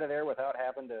and get out of there without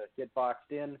having to get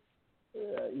boxed in.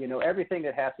 Everything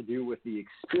that has to do with the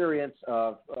experience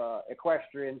of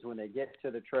equestrians when they get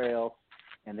to the trails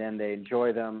and then they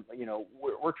enjoy them.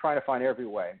 We're trying to find every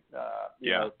way,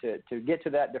 to get to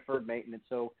that deferred maintenance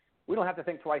so we don't have to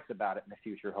think twice about it in the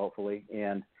future, hopefully,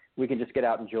 and we can just get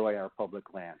out and enjoy our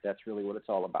public land. That's really what it's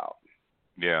all about.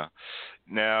 Yeah.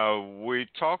 Now, we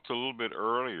talked a little bit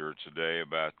earlier today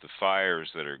about the fires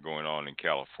that are going on in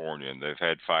California, and they've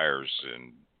had fires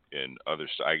in other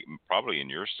states, probably in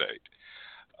your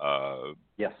state.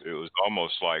 Yes. It was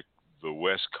almost like the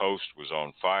West Coast was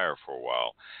on fire for a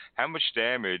while. How much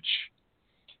damage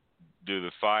do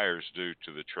the fires do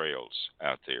to the trails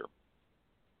out there?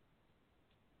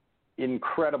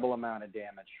 Incredible amount of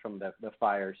damage from the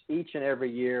fires each and every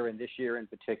year, and this year in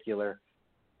particular.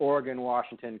 Oregon,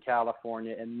 Washington,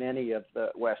 California, and many of the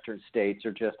western states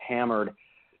are just hammered.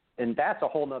 and that's a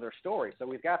whole nother story. So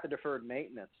we've got the deferred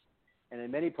maintenance. And in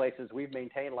many places, we've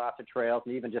maintained lots of trails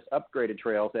and even just upgraded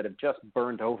trails that have just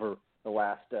burned over the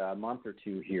last month or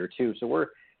two here, too. So we're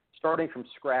starting from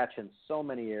scratch in so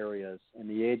many areas, and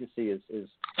the agency is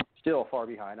still far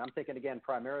behind. I'm thinking, again,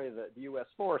 primarily the U.S.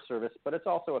 Forest Service, but it's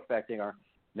also affecting our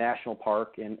national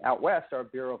park, and out west, our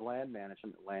Bureau of Land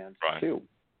Management lands, too.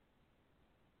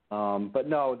 But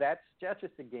no, that's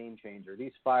just a game changer.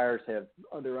 These fires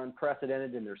they're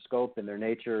unprecedented in their scope and their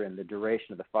nature and the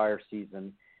duration of the fire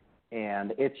season.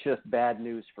 And it's just bad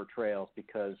news for trails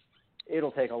because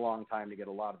it'll take a long time to get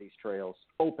a lot of these trails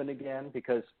open again,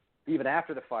 because even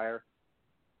after the fire,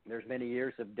 there's many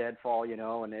years of deadfall,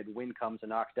 and then wind comes and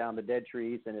knocks down the dead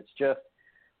trees. And it's just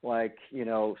like,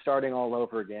 starting all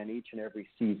over again each and every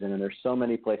season. And there's so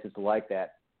many places like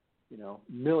that,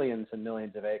 millions and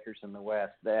millions of acres in the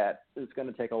West, that it's going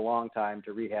to take a long time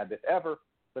to rehab, if ever.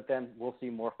 But then we'll see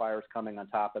more fires coming on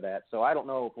top of that. So I don't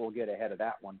know if we'll get ahead of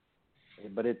that one,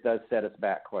 but it does set us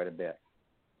back quite a bit.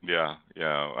 Yeah.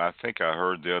 I think I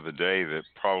heard the other day that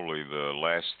probably the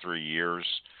last 3 years,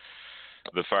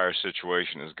 the fire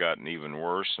situation has gotten even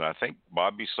worse. And I think,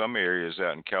 Bobby, some areas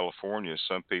out in California,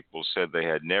 some people said they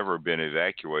had never been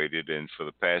evacuated. And for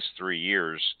the past 3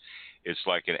 years, it's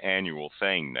like an annual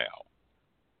thing now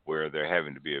where they're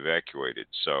having to be evacuated.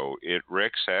 So it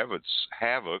wreaks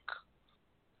havoc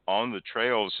on the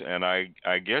trails. And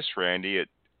I guess, Randy,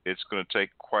 it's going to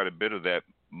take quite a bit of that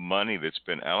money that's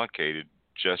been allocated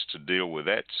just to deal with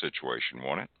that situation,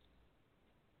 won't it?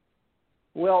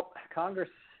 Well, Congress,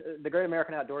 the Great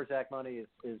American Outdoors Act money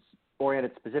is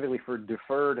oriented specifically for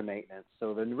deferred maintenance.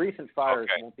 So the recent fires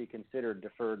won't be considered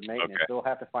deferred maintenance. Okay. They'll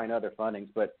have to find other fundings.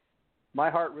 But my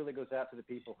heart really goes out to the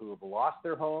people who have lost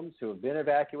their homes, who have been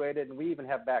evacuated, and we even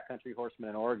have backcountry horsemen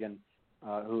in Oregon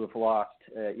who have lost,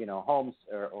 homes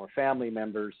or family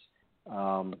members,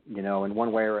 in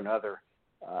one way or another,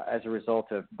 as a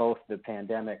result of both the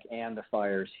pandemic and the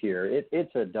fires here.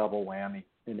 It's a double whammy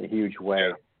in a huge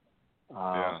way.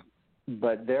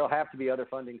 But there'll have to be other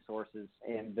funding sources.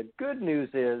 And the good news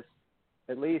is,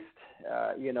 at least,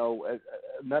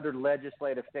 another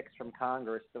legislative fix from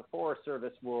Congress, the Forest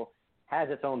Service has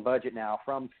its own budget now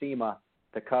from FEMA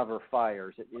to cover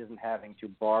fires. It isn't having to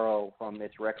borrow from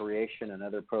its recreation and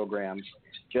other programs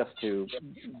just to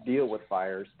deal with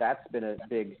fires. That's been a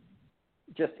big,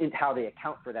 just in how they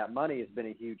account for that money has been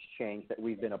a huge change that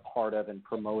we've been a part of and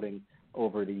promoting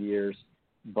over the years.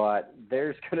 But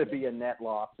there's going to be a net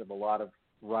loss of a lot of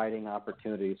riding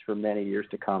opportunities for many years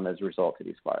to come as a result of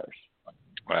these fires.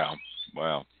 Wow.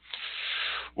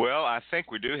 Well, I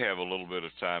think we do have a little bit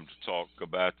of time to talk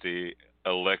about the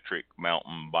electric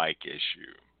mountain bike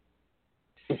issue.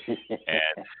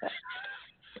 And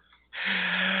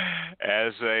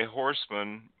as a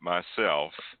horseman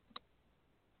myself,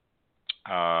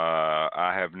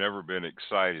 I have never been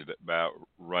excited about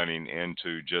running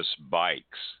into just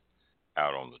bikes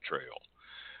out on the trail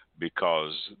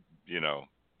because,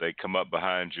 they come up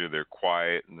behind you, they're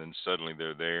quiet, and then suddenly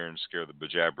they're there and scare the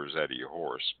bejabbers out of your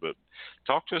horse. But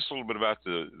talk to us a little bit about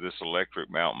this electric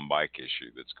mountain bike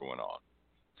issue that's going on.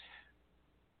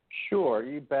 Sure,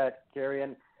 you bet, Gary.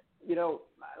 And,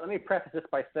 let me preface this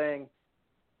by saying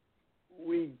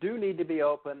we do need to be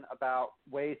open about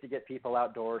ways to get people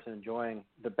outdoors and enjoying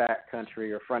the back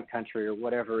country or front country or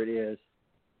whatever it is,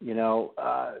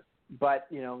 but,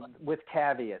 with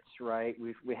caveats, right?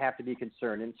 We have to be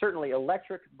concerned. And certainly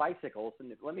electric bicycles, and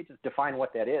let me just define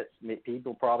what that is.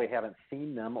 People probably haven't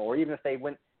seen them, or even if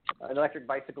an electric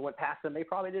bicycle went past them, they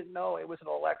probably didn't know it was an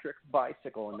electric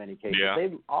bicycle in many cases. Yeah.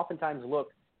 They oftentimes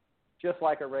look just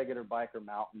like a regular bike or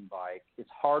mountain bike. It's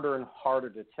harder and harder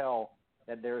to tell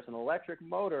that there's an electric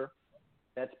motor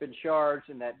that's been charged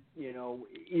and that,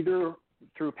 either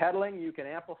through pedaling you can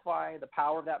amplify the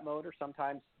power of that motor.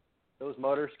 Sometimes those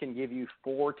motors can give you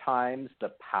 4 times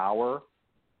the power,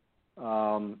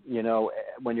 when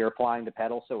you're applying the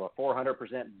pedal, so a 400%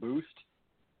 boost.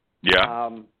 Yeah.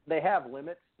 They have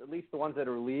limits, at least the ones that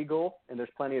are legal, and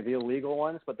there's plenty of illegal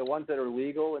ones, but the ones that are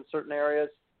legal in certain areas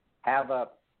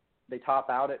they top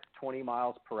out at 20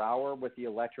 miles per hour with the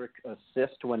electric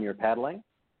assist when you're pedaling,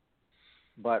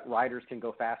 but riders can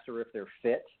go faster if they're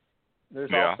fit.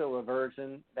 There's also a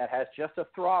version that has just a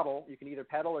throttle. You can either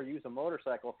pedal or use a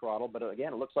motorcycle throttle, but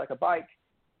again, it looks like a bike,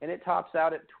 and it tops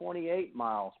out at 28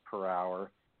 miles per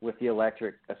hour with the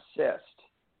electric assist.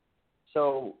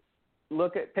 So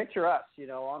picture us,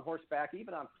 on horseback,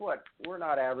 even on foot, we're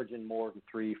not averaging more than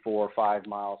 3, 4, 5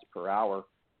 miles per hour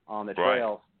on the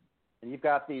trails. And you've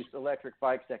got these electric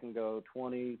bikes that can go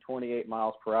 20, 28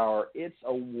 miles per hour. It's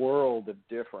a world of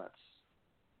difference.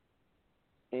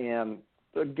 And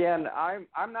again,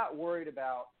 I'm not worried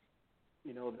about,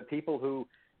 the people who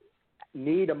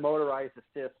need a motorized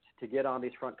assist to get on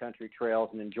these front country trails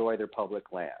and enjoy their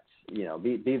public lands.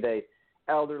 Be they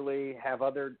elderly, have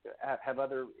other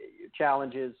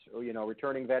challenges, or,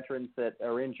 returning veterans that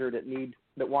are injured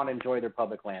that want to enjoy their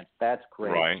public lands. That's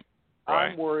great. Right.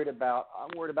 I'm worried about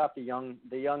the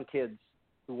young kids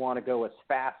who want to go as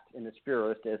fast and as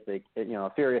furious as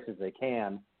they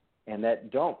can, and that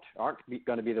aren't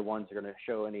going to be the ones that are going to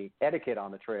show any etiquette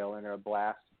on the trail and are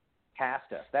blast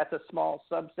past us. That's a small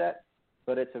subset,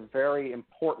 but it's a very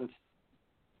important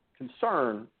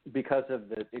concern because of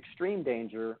the extreme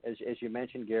danger, as you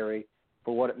mentioned, Gary,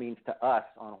 for what it means to us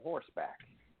on horseback.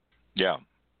 Yeah.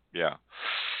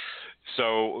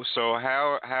 So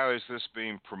how is this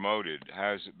being promoted?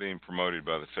 How is it being promoted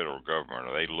by the federal government?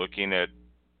 Are they looking at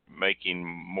making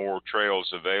more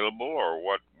trails available, or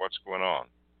what's going on?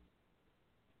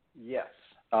 Yes.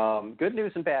 Good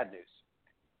news and bad news.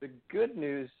 The good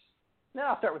news. No,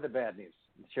 I'll start with the bad news.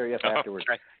 I'll share you up afterwards.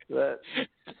 Okay.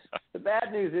 The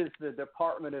bad news is the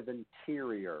Department of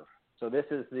Interior. So this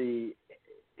is the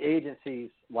agencies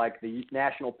like the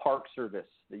National Park Service,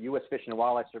 the U.S. Fish and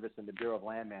Wildlife Service, and the Bureau of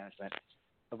Land Management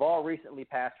have all recently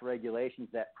passed regulations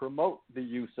that promote the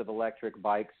use of electric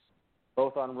bikes,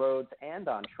 both on roads and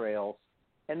on trails,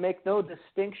 and make no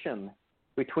distinction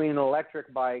between an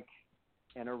electric bike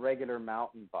and a regular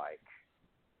mountain bike.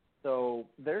 So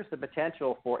there's the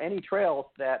potential for any trails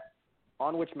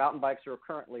on which mountain bikes are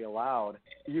currently allowed,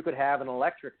 you could have an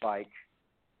electric bike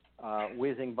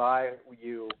whizzing by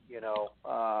you,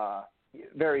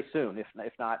 very soon,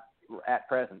 if not at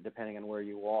present, depending on where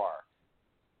you are.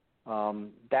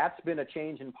 That's been a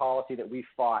change in policy that we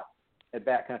fought at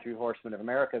Backcountry Horsemen of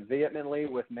America vehemently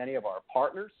with many of our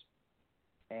partners,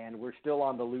 and we're still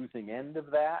on the losing end of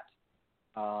that,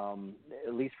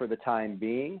 at least for the time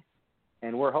being.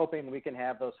 And we're hoping we can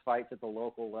have those fights at the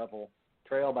local level,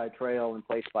 trail by trail and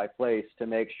place by place, to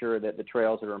make sure that the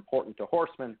trails that are important to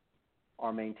horsemen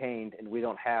are maintained and we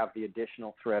don't have the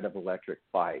additional threat of electric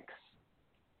bikes.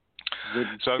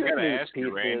 So I'm going to ask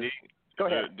you, Randy. Go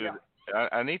ahead.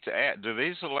 I need to add, do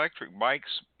these electric bikes,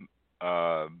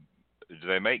 do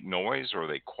they make noise, or are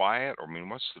they quiet? Or,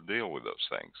 what's the deal with those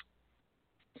things?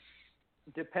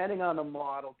 Depending on the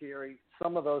model, Gary,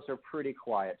 some of those are pretty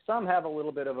quiet. Some have a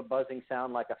little bit of a buzzing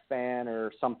sound like a fan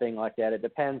or something like that. It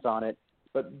depends on it.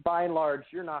 But by and large,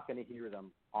 you're not going to hear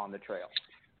them on the trail.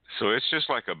 So it's just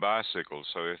like a bicycle.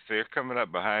 So if they're coming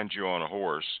up behind you on a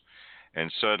horse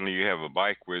and suddenly you have a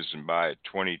bike whizzing by at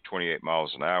 20, 28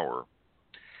 miles an hour,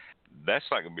 that's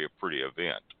not going to be a pretty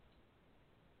event.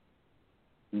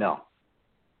 No.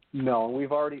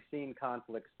 We've already seen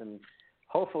conflicts, and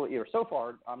hopefully, or so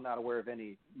far, I'm not aware of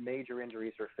any major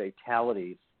injuries or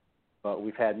fatalities, but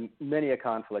we've had many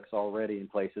conflicts already in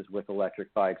places with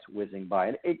electric bikes whizzing by.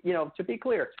 And, to be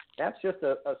clear, that's just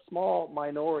a small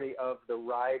minority of the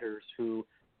riders who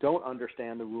don't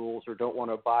understand the rules or don't want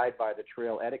to abide by the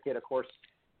trail etiquette. Of course,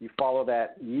 you follow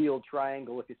that yield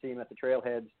triangle if you see them at the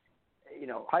trailheads.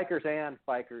 Hikers and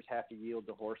bikers have to yield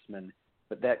to horsemen,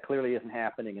 but that clearly isn't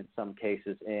happening in some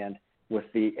cases. And with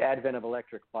the advent of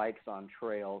electric bikes on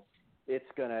trails, it's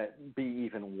going to be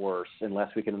even worse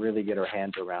unless we can really get our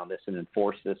hands around this and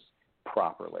enforce this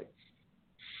properly.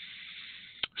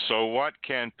 So what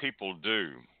can people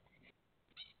do?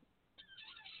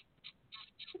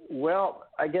 Well,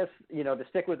 I guess, to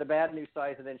stick with the bad news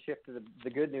side and then shift to the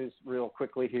good news real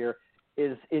quickly here,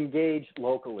 is engage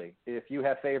locally. If you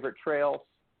have favorite trails,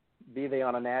 be they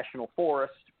on a national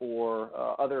forest or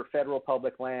other federal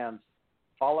public lands,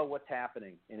 follow what's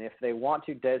happening. And if they want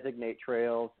to designate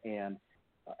trails and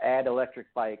add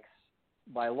electric bikes,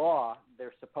 by law,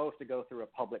 they're supposed to go through a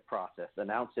public process,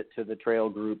 announce it to the trail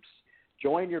groups,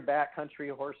 join your Backcountry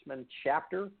Horsemen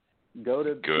chapter, go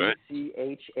to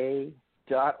BCHA.org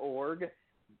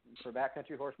for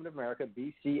Backcountry Horsemen of America,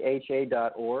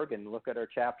 BCHA.org, and look at our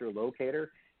chapter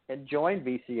locator and join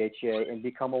BCHA and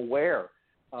become aware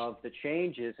of the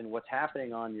changes and what's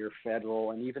happening on your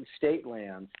federal and even state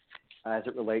lands as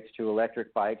it relates to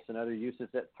electric bikes and other uses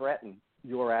that threaten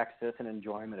your access and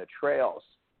enjoyment of trails.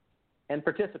 And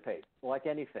participate, like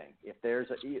anything. If there's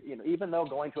even though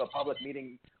going to a public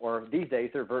meeting, or these days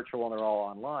they're virtual and they're all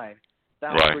online,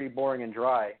 sounds pretty boring and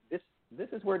dry. This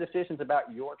is where decisions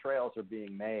about your trails are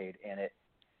being made. And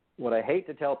what I hate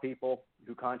to tell people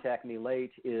who contact me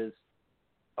late is,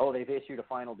 they've issued a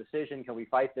final decision. Can we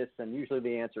fight this? And usually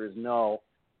the answer is no,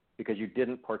 because you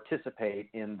didn't participate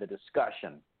in the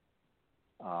discussion.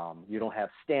 You don't have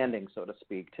standing, so to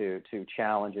speak, to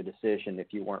challenge a decision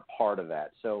if you weren't part of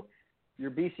that. So your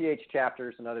BCH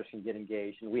chapters and others can get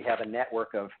engaged, and we have a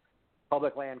network of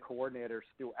public land coordinators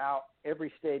throughout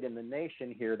every state in the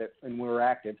nation here and we're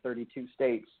active, 32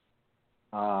 states,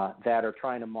 that are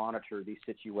trying to monitor these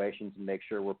situations and make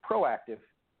sure we're proactive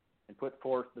and put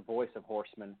forth the voice of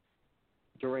horsemen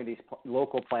during these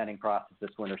local planning processes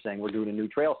when they're saying we're doing a new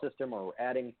trail system or we're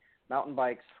adding mountain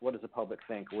bikes. What does the public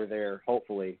think? We're there,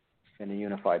 hopefully, in a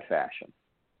unified fashion.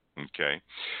 Okay.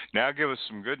 Now give us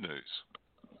some good news.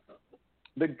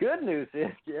 The good news is,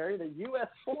 Gary, the U.S.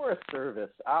 Forest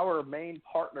Service, our main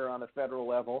partner on the federal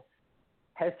level,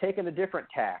 has taken a different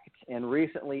tact and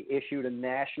recently issued a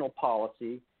national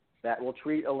policy that will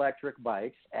treat electric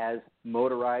bikes as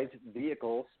motorized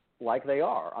vehicles like they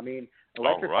are. I mean,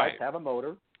 electric bikes have a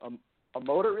motor. A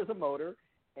motor is a motor,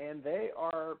 and they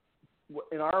are,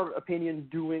 in our opinion,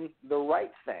 doing the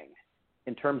right thing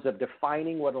in terms of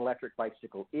defining what an electric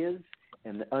bicycle is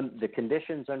and the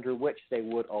conditions under which they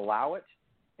would allow it.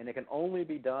 And it can only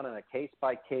be done on a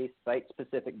case-by-case,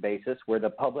 site-specific basis where the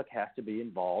public has to be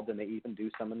involved, and they even do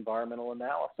some environmental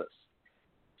analysis.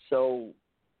 So,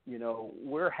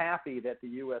 we're happy that the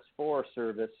U.S. Forest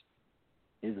Service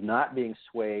is not being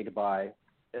swayed by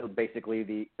basically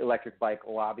the electric bike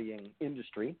lobbying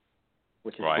industry,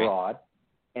 which is broad.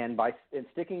 And by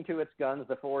sticking to its guns,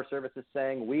 the Forest Service is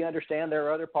saying, we understand there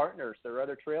are other partners, there are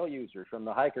other trail users, from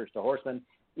the hikers to horsemen.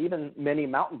 Even many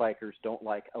mountain bikers don't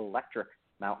like electric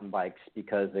mountain bikes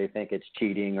because they think it's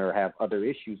cheating or have other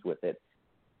issues with it.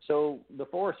 So the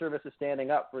Forest Service is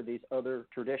standing up for these other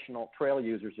traditional trail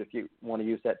users, if you want to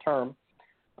use that term.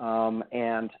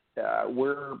 And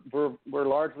we're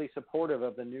largely supportive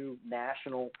of the new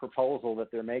national proposal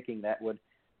that they're making that would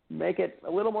make it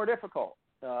a little more difficult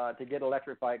to get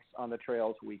electric bikes on the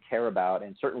trails we care about,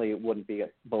 and certainly it wouldn't be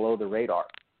below the radar,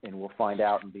 and we'll find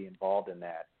out and be involved in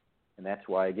that. And that's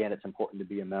why, again, it's important to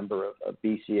be a member of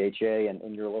BCHA and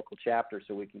in your local chapter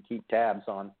so we can keep tabs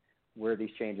on where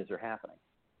these changes are happening.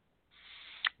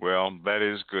 Well, that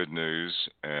is good news.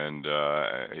 And,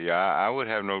 I would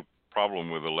have no problem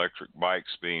with electric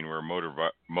bikes being where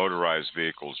motorized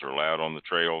vehicles are allowed on the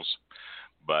trails,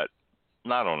 but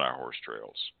not on our horse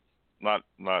trails. Not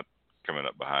coming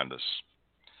up behind us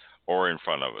or in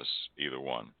front of us, either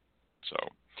one. So,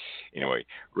 anyway,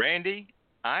 Randy,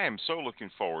 I am so looking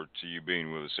forward to you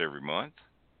being with us every month.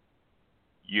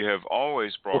 You have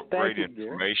always brought great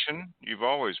information. You've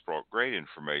always brought great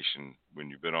information when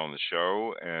you've been on the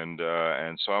show, and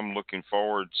so I'm looking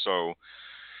forward. So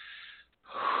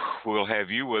we'll have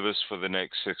you with us for the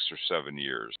next 6 or 7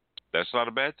 years. That's not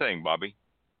a bad thing, Bobbi.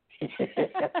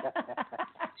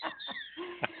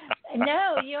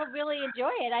 No, you'll really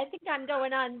enjoy it. I think I'm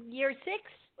going on year 6.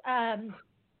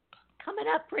 Coming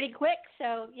up pretty quick,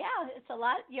 so yeah, it's a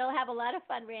lot. You'll have a lot of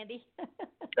fun, Randy.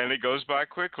 And it goes by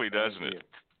quickly, doesn't it?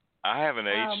 I haven't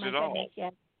aged at all.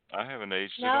 Yes. I haven't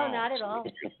aged at all. No, not at all.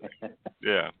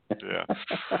 Yeah.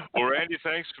 Well, Randy,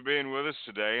 thanks for being with us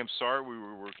today. I'm sorry we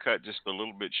were cut just a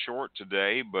little bit short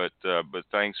today, but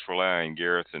thanks for allowing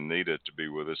Gareth and Neta to be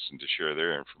with us and to share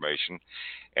their information.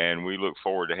 And we look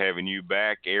forward to having you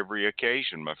back every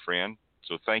occasion, my friend.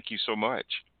 So thank you so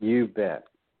much. You bet.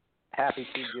 Happy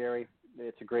to, Gary.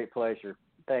 It's a great pleasure.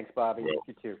 Thanks, Bobbi. Well,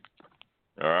 you too.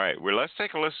 All right. Well, let's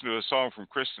take a listen to a song from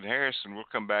Kristen Harris, and we'll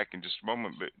come back in just a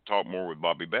moment and talk more with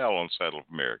Bobbi Bell on Saddle of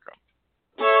America.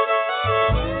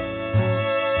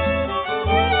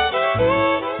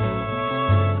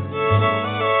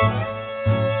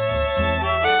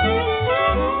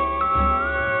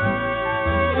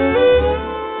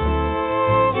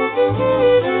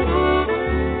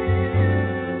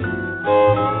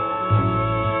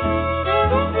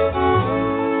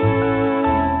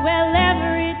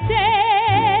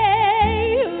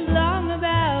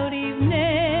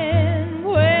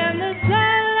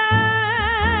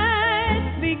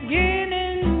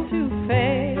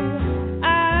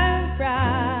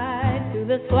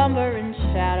 Slumbering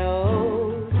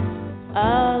shadows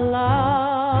along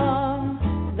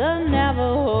the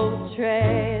Navajo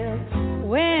Trail.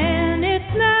 When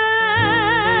it's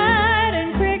night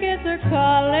and crickets are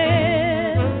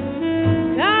calling,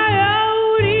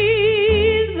 coyotes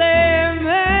they're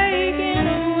making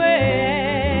a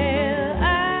wail. I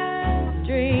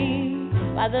dream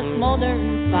by the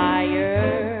smoldering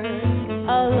fire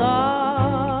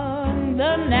along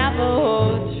the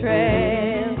Navajo Trail.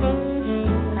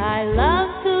 I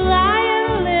love to lie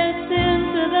and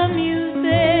listen to the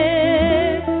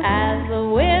music as the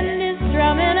wind is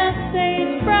strumming a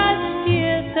sagebrush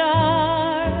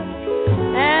guitar.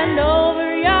 And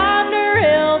over yonder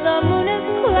hill the moon is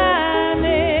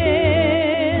climbing.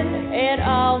 It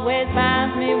always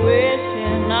finds me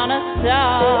wishing on a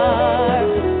star.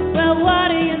 Well, what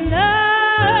do you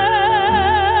know?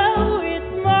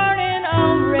 It's morning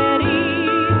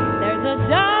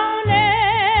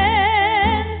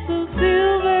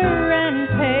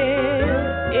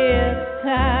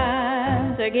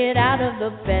to get out of the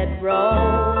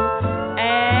bedroll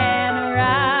and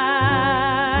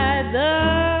ride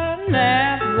the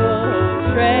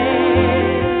Navajo Trail.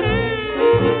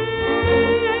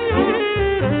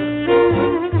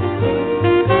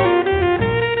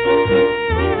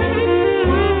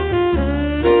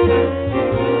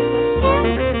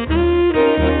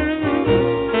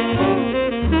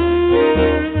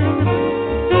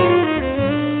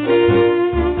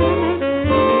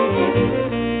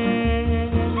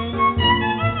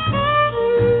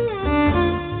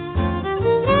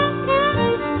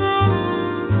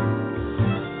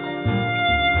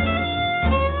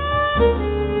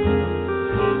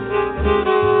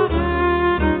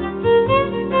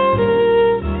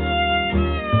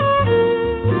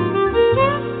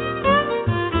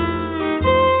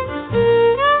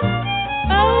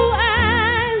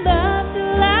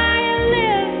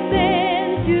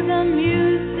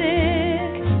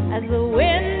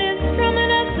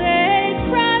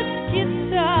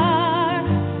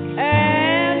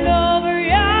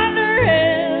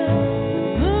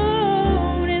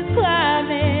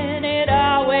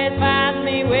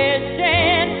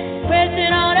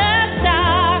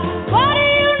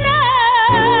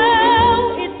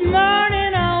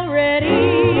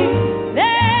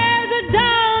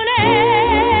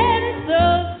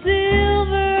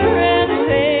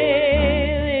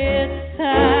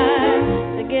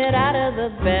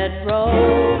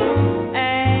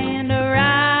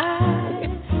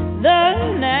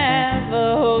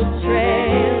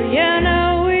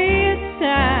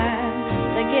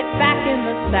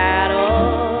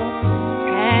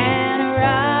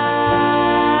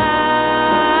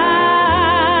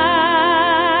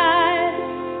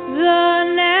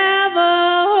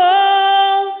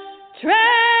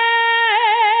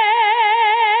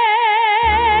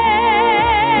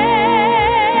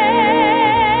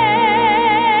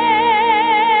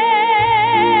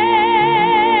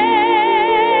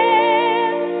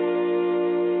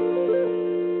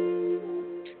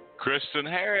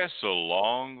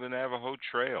 Along the Navajo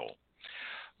Trail.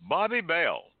 Bobbi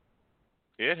Bell,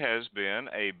 it has been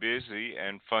a busy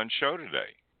and fun show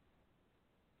today.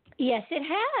 Yes, it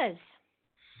has.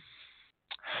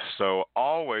 So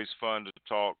always fun to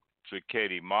talk to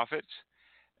Katy Moffatt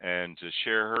and to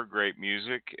share her great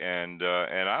music, and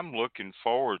I'm looking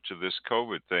forward to this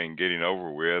COVID thing getting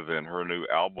over with and her new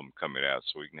album coming out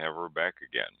so we can have her back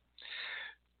again.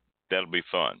 That'll be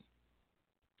fun.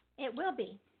 It will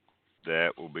be.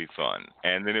 That will be fun.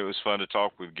 And then it was fun to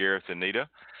talk with Gareth and Neta,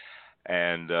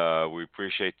 and we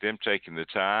appreciate them taking the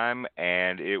time.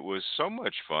 And it was so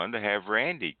much fun to have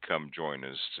Randy come join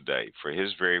us today for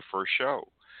his very first show.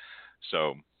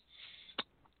 So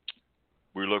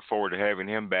we look forward to having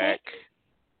him back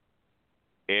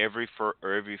every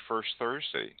first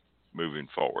Thursday moving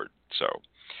forward. So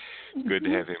good to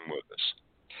have him with us.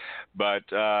 But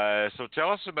so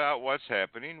tell us about what's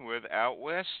happening with Out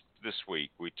West this week.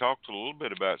 We talked a little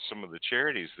bit about some of the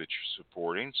charities that you're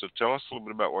supporting. So tell us a little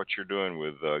bit about what you're doing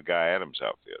with Guy Adams'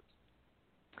 outfit.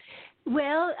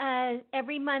 Well,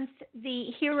 every month the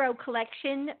Hero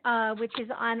Collection, which is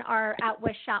on our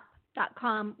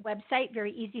outwestshop.com website,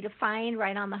 very easy to find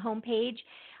right on the homepage,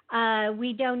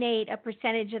 we donate a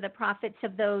percentage of the profits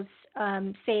of those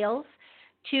sales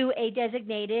to a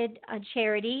designated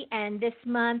charity. And this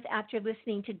month, after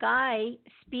listening to Guy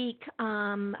speak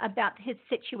about his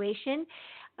situation,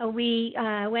 we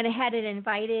went ahead and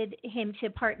invited him to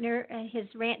partner, his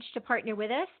ranch to partner with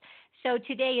us. So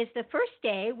today is the first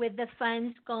day with the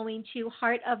funds going to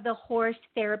Heart of the Horse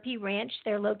Therapy Ranch.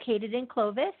 They're located in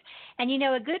Clovis. And, you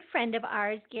know, a good friend of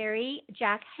ours, Gary,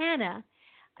 Jack Hanna,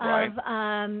 of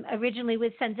originally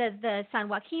with Sons of the San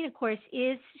Joaquin, of course,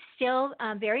 is still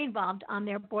very involved on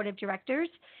their board of directors.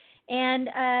 And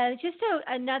just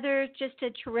a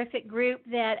terrific group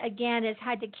that, again, has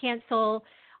had to cancel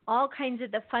all kinds of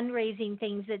the fundraising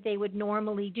things that they would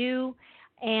normally do.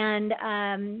 And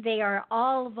they are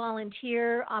all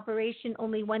volunteer operation,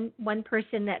 only one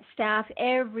person that staff.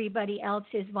 Everybody else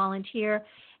is volunteer.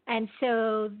 And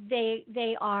so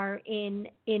they are in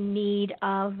need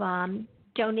of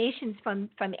donations from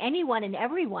anyone and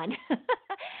everyone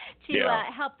to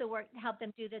help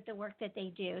them do the work that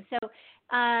they do. So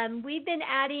we've been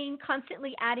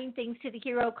constantly adding things to the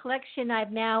Hero Collection.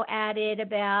 I've now added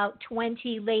about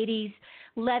 20 ladies'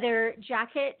 leather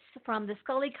jackets from the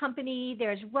Scully Company.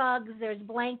 There's rugs, there's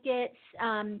blankets.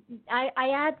 I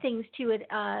add things to it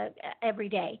every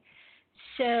day.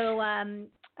 So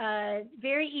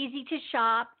very easy to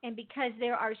shop, and because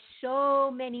there are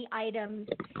so many items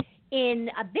in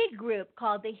a big group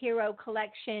called the Hero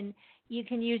Collection, you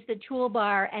can use the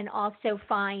toolbar and also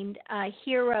find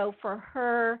hero for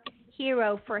her,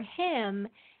 hero for him,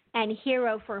 and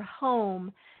hero for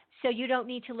home. So you don't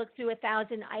need to look through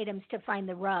 1,000 items to find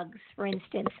the rugs, for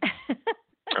instance.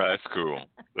 That's cool.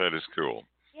 That is cool.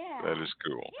 Yeah. That is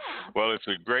cool. Yeah. Well, it's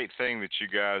a great thing that you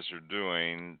guys are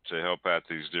doing to help out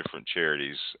these different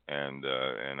charities, and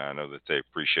I know that they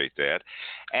appreciate that.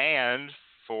 And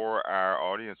for our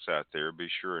audience out there, be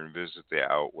sure and visit the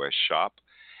Out West shop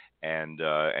and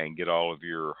get all of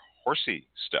your horsey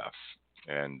stuff.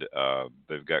 And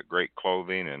they've got great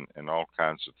clothing and all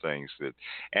kinds of things that.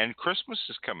 And Christmas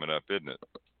is coming up, isn't it?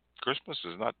 Christmas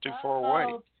is not too far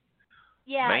away.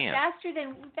 Yeah, Man. faster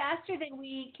than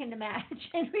we can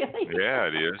imagine, really. Yeah,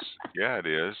 it is. Yeah, it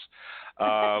is.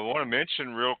 I want to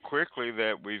mention real quickly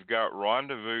that we've got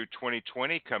Rendezvous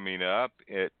 2020 coming up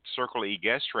at Circle E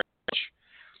Guest Ranch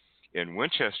in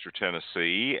Winchester,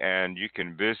 Tennessee, and you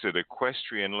can visit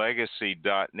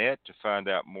equestrianlegacy.net to find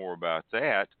out more about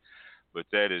that. But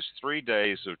that is 3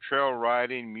 days of trail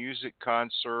riding, music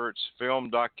concerts, film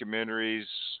documentaries,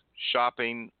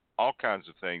 shopping, all kinds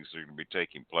of things that are going to be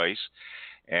taking place.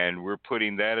 And we're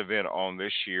putting that event on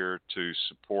this year to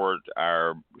support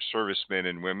our servicemen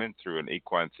and women through an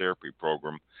equine therapy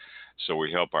program. So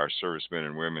we help our servicemen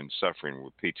and women suffering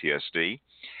with PTSD.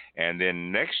 And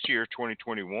then next year,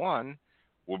 2021,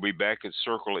 we'll be back at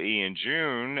Circle E in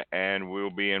June, and we'll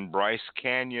be in Bryce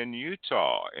Canyon,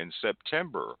 Utah in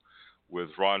September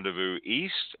with Rendezvous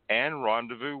East and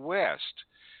Rendezvous West.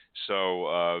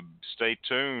 So stay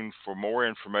tuned for more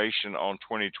information on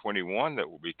 2021 that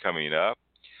will be coming up.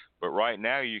 But right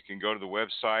now you can go to the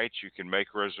website. You can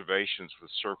make reservations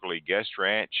with Circle E Guest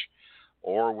Ranch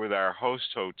or with our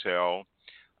host hotel,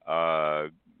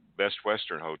 Best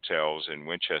Western Hotels in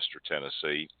Winchester,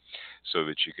 Tennessee, so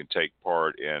that you can take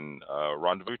part in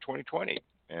Rendezvous 2020.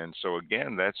 And so,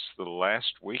 again, that's the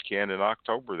last weekend in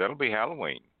October. That'll be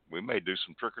Halloween. We may do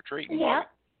some trick-or-treating. Yeah.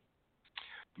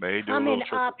 May do Coming a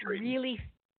little up trick-or-treating.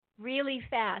 really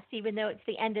fast, even though it's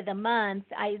the end of the month.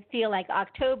 I feel like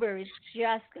October is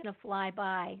just going to fly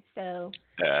by. So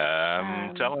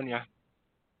I'm telling you.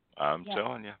 I'm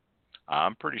telling you.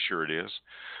 I'm pretty sure it is.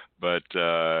 But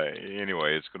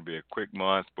anyway, it's going to be a quick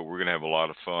month, but we're going to have a lot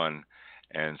of fun.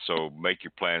 And so make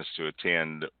your plans to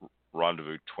attend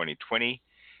Rendezvous 2020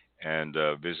 and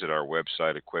visit our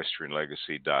website,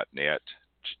 equestrianlegacy.net,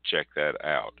 to check that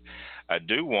out. I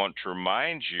do want to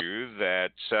remind you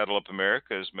that Saddle Up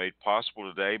America is made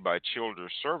possible today by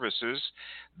Children's Services.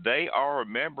 They are a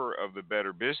member of the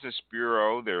Better Business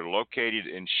Bureau. They're located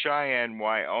in Cheyenne,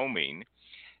 Wyoming,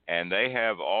 and they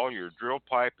have all your drill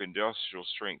pipe, industrial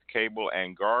strength cable,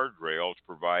 and guardrail to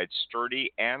provide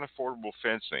sturdy and affordable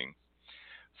fencing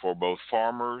for both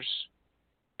farmers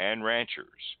and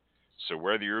ranchers. So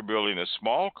whether you're building a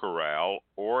small corral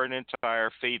or an entire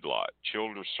feedlot,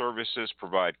 Children's Services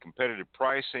provide competitive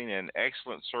pricing and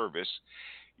excellent service.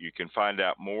 You can find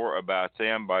out more about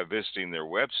them by visiting their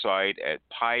website at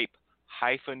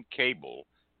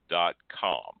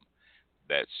pipe-cable.com.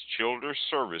 That's Children's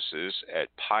Services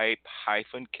at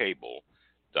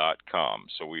pipe-cable.com.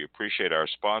 So we appreciate our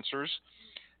sponsors.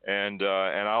 And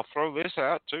I'll throw this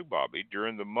out too, Bobbi.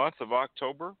 During the month of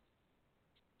October,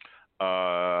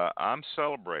 I'm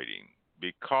celebrating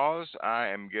because I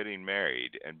am getting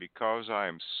married and because I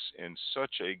am in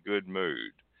such a good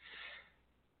mood.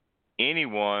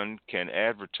 Anyone can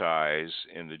advertise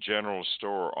in the general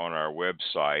store on our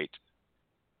website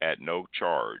at no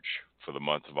charge for the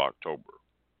month of October.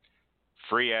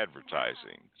 Free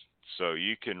advertising. So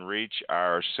you can reach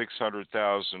our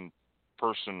 600,000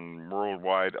 person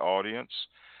worldwide audience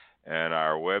and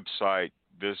our website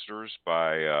visitors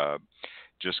by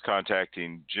just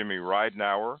contacting Jimmy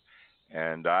Ridenauer,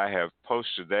 and I have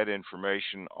posted that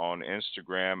information on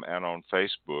Instagram and on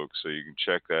Facebook, so you can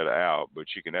check that out.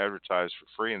 But you can advertise for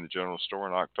free in the general store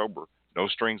in October, no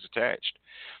strings attached,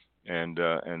 and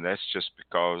that's just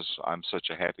because I'm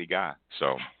such a happy guy.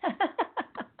 So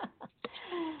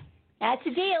that's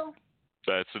a deal.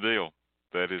 That's a deal.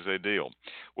 That is a deal.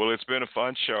 Well, it's been a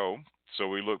fun show, so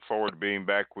we look forward to being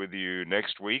back with you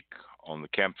next week on the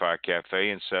Campfire Cafe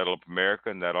in Saddle Up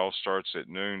America, and that all starts at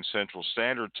noon Central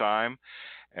Standard Time.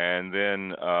 And then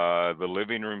the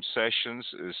Living Room Sessions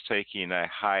is taking a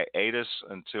hiatus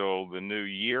until the new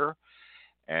year.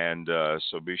 And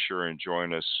so be sure and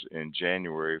join us in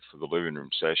January for the Living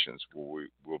Room Sessions.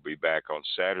 We'll be back on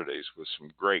Saturdays with some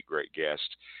great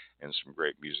guests and some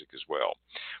great music as well.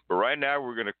 But right now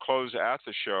we're going to close out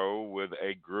the show with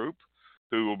a group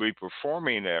who will be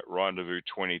performing at Rendezvous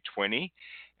 2020.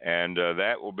 And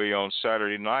that will be on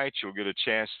Saturday night. You'll get a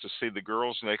chance to see the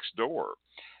Girls Next Door.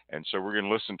 And so we're going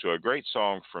to listen to a great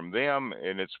song from them,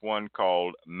 and it's one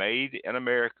called Made in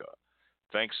America.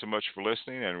 Thanks so much for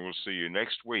listening, and we'll see you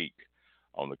next week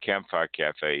on the Campfire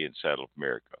Cafe in Saddle of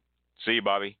America. See you,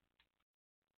 Bobbi.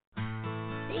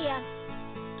 See ya.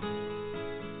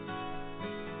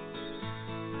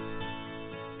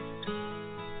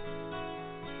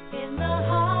 In the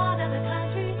heart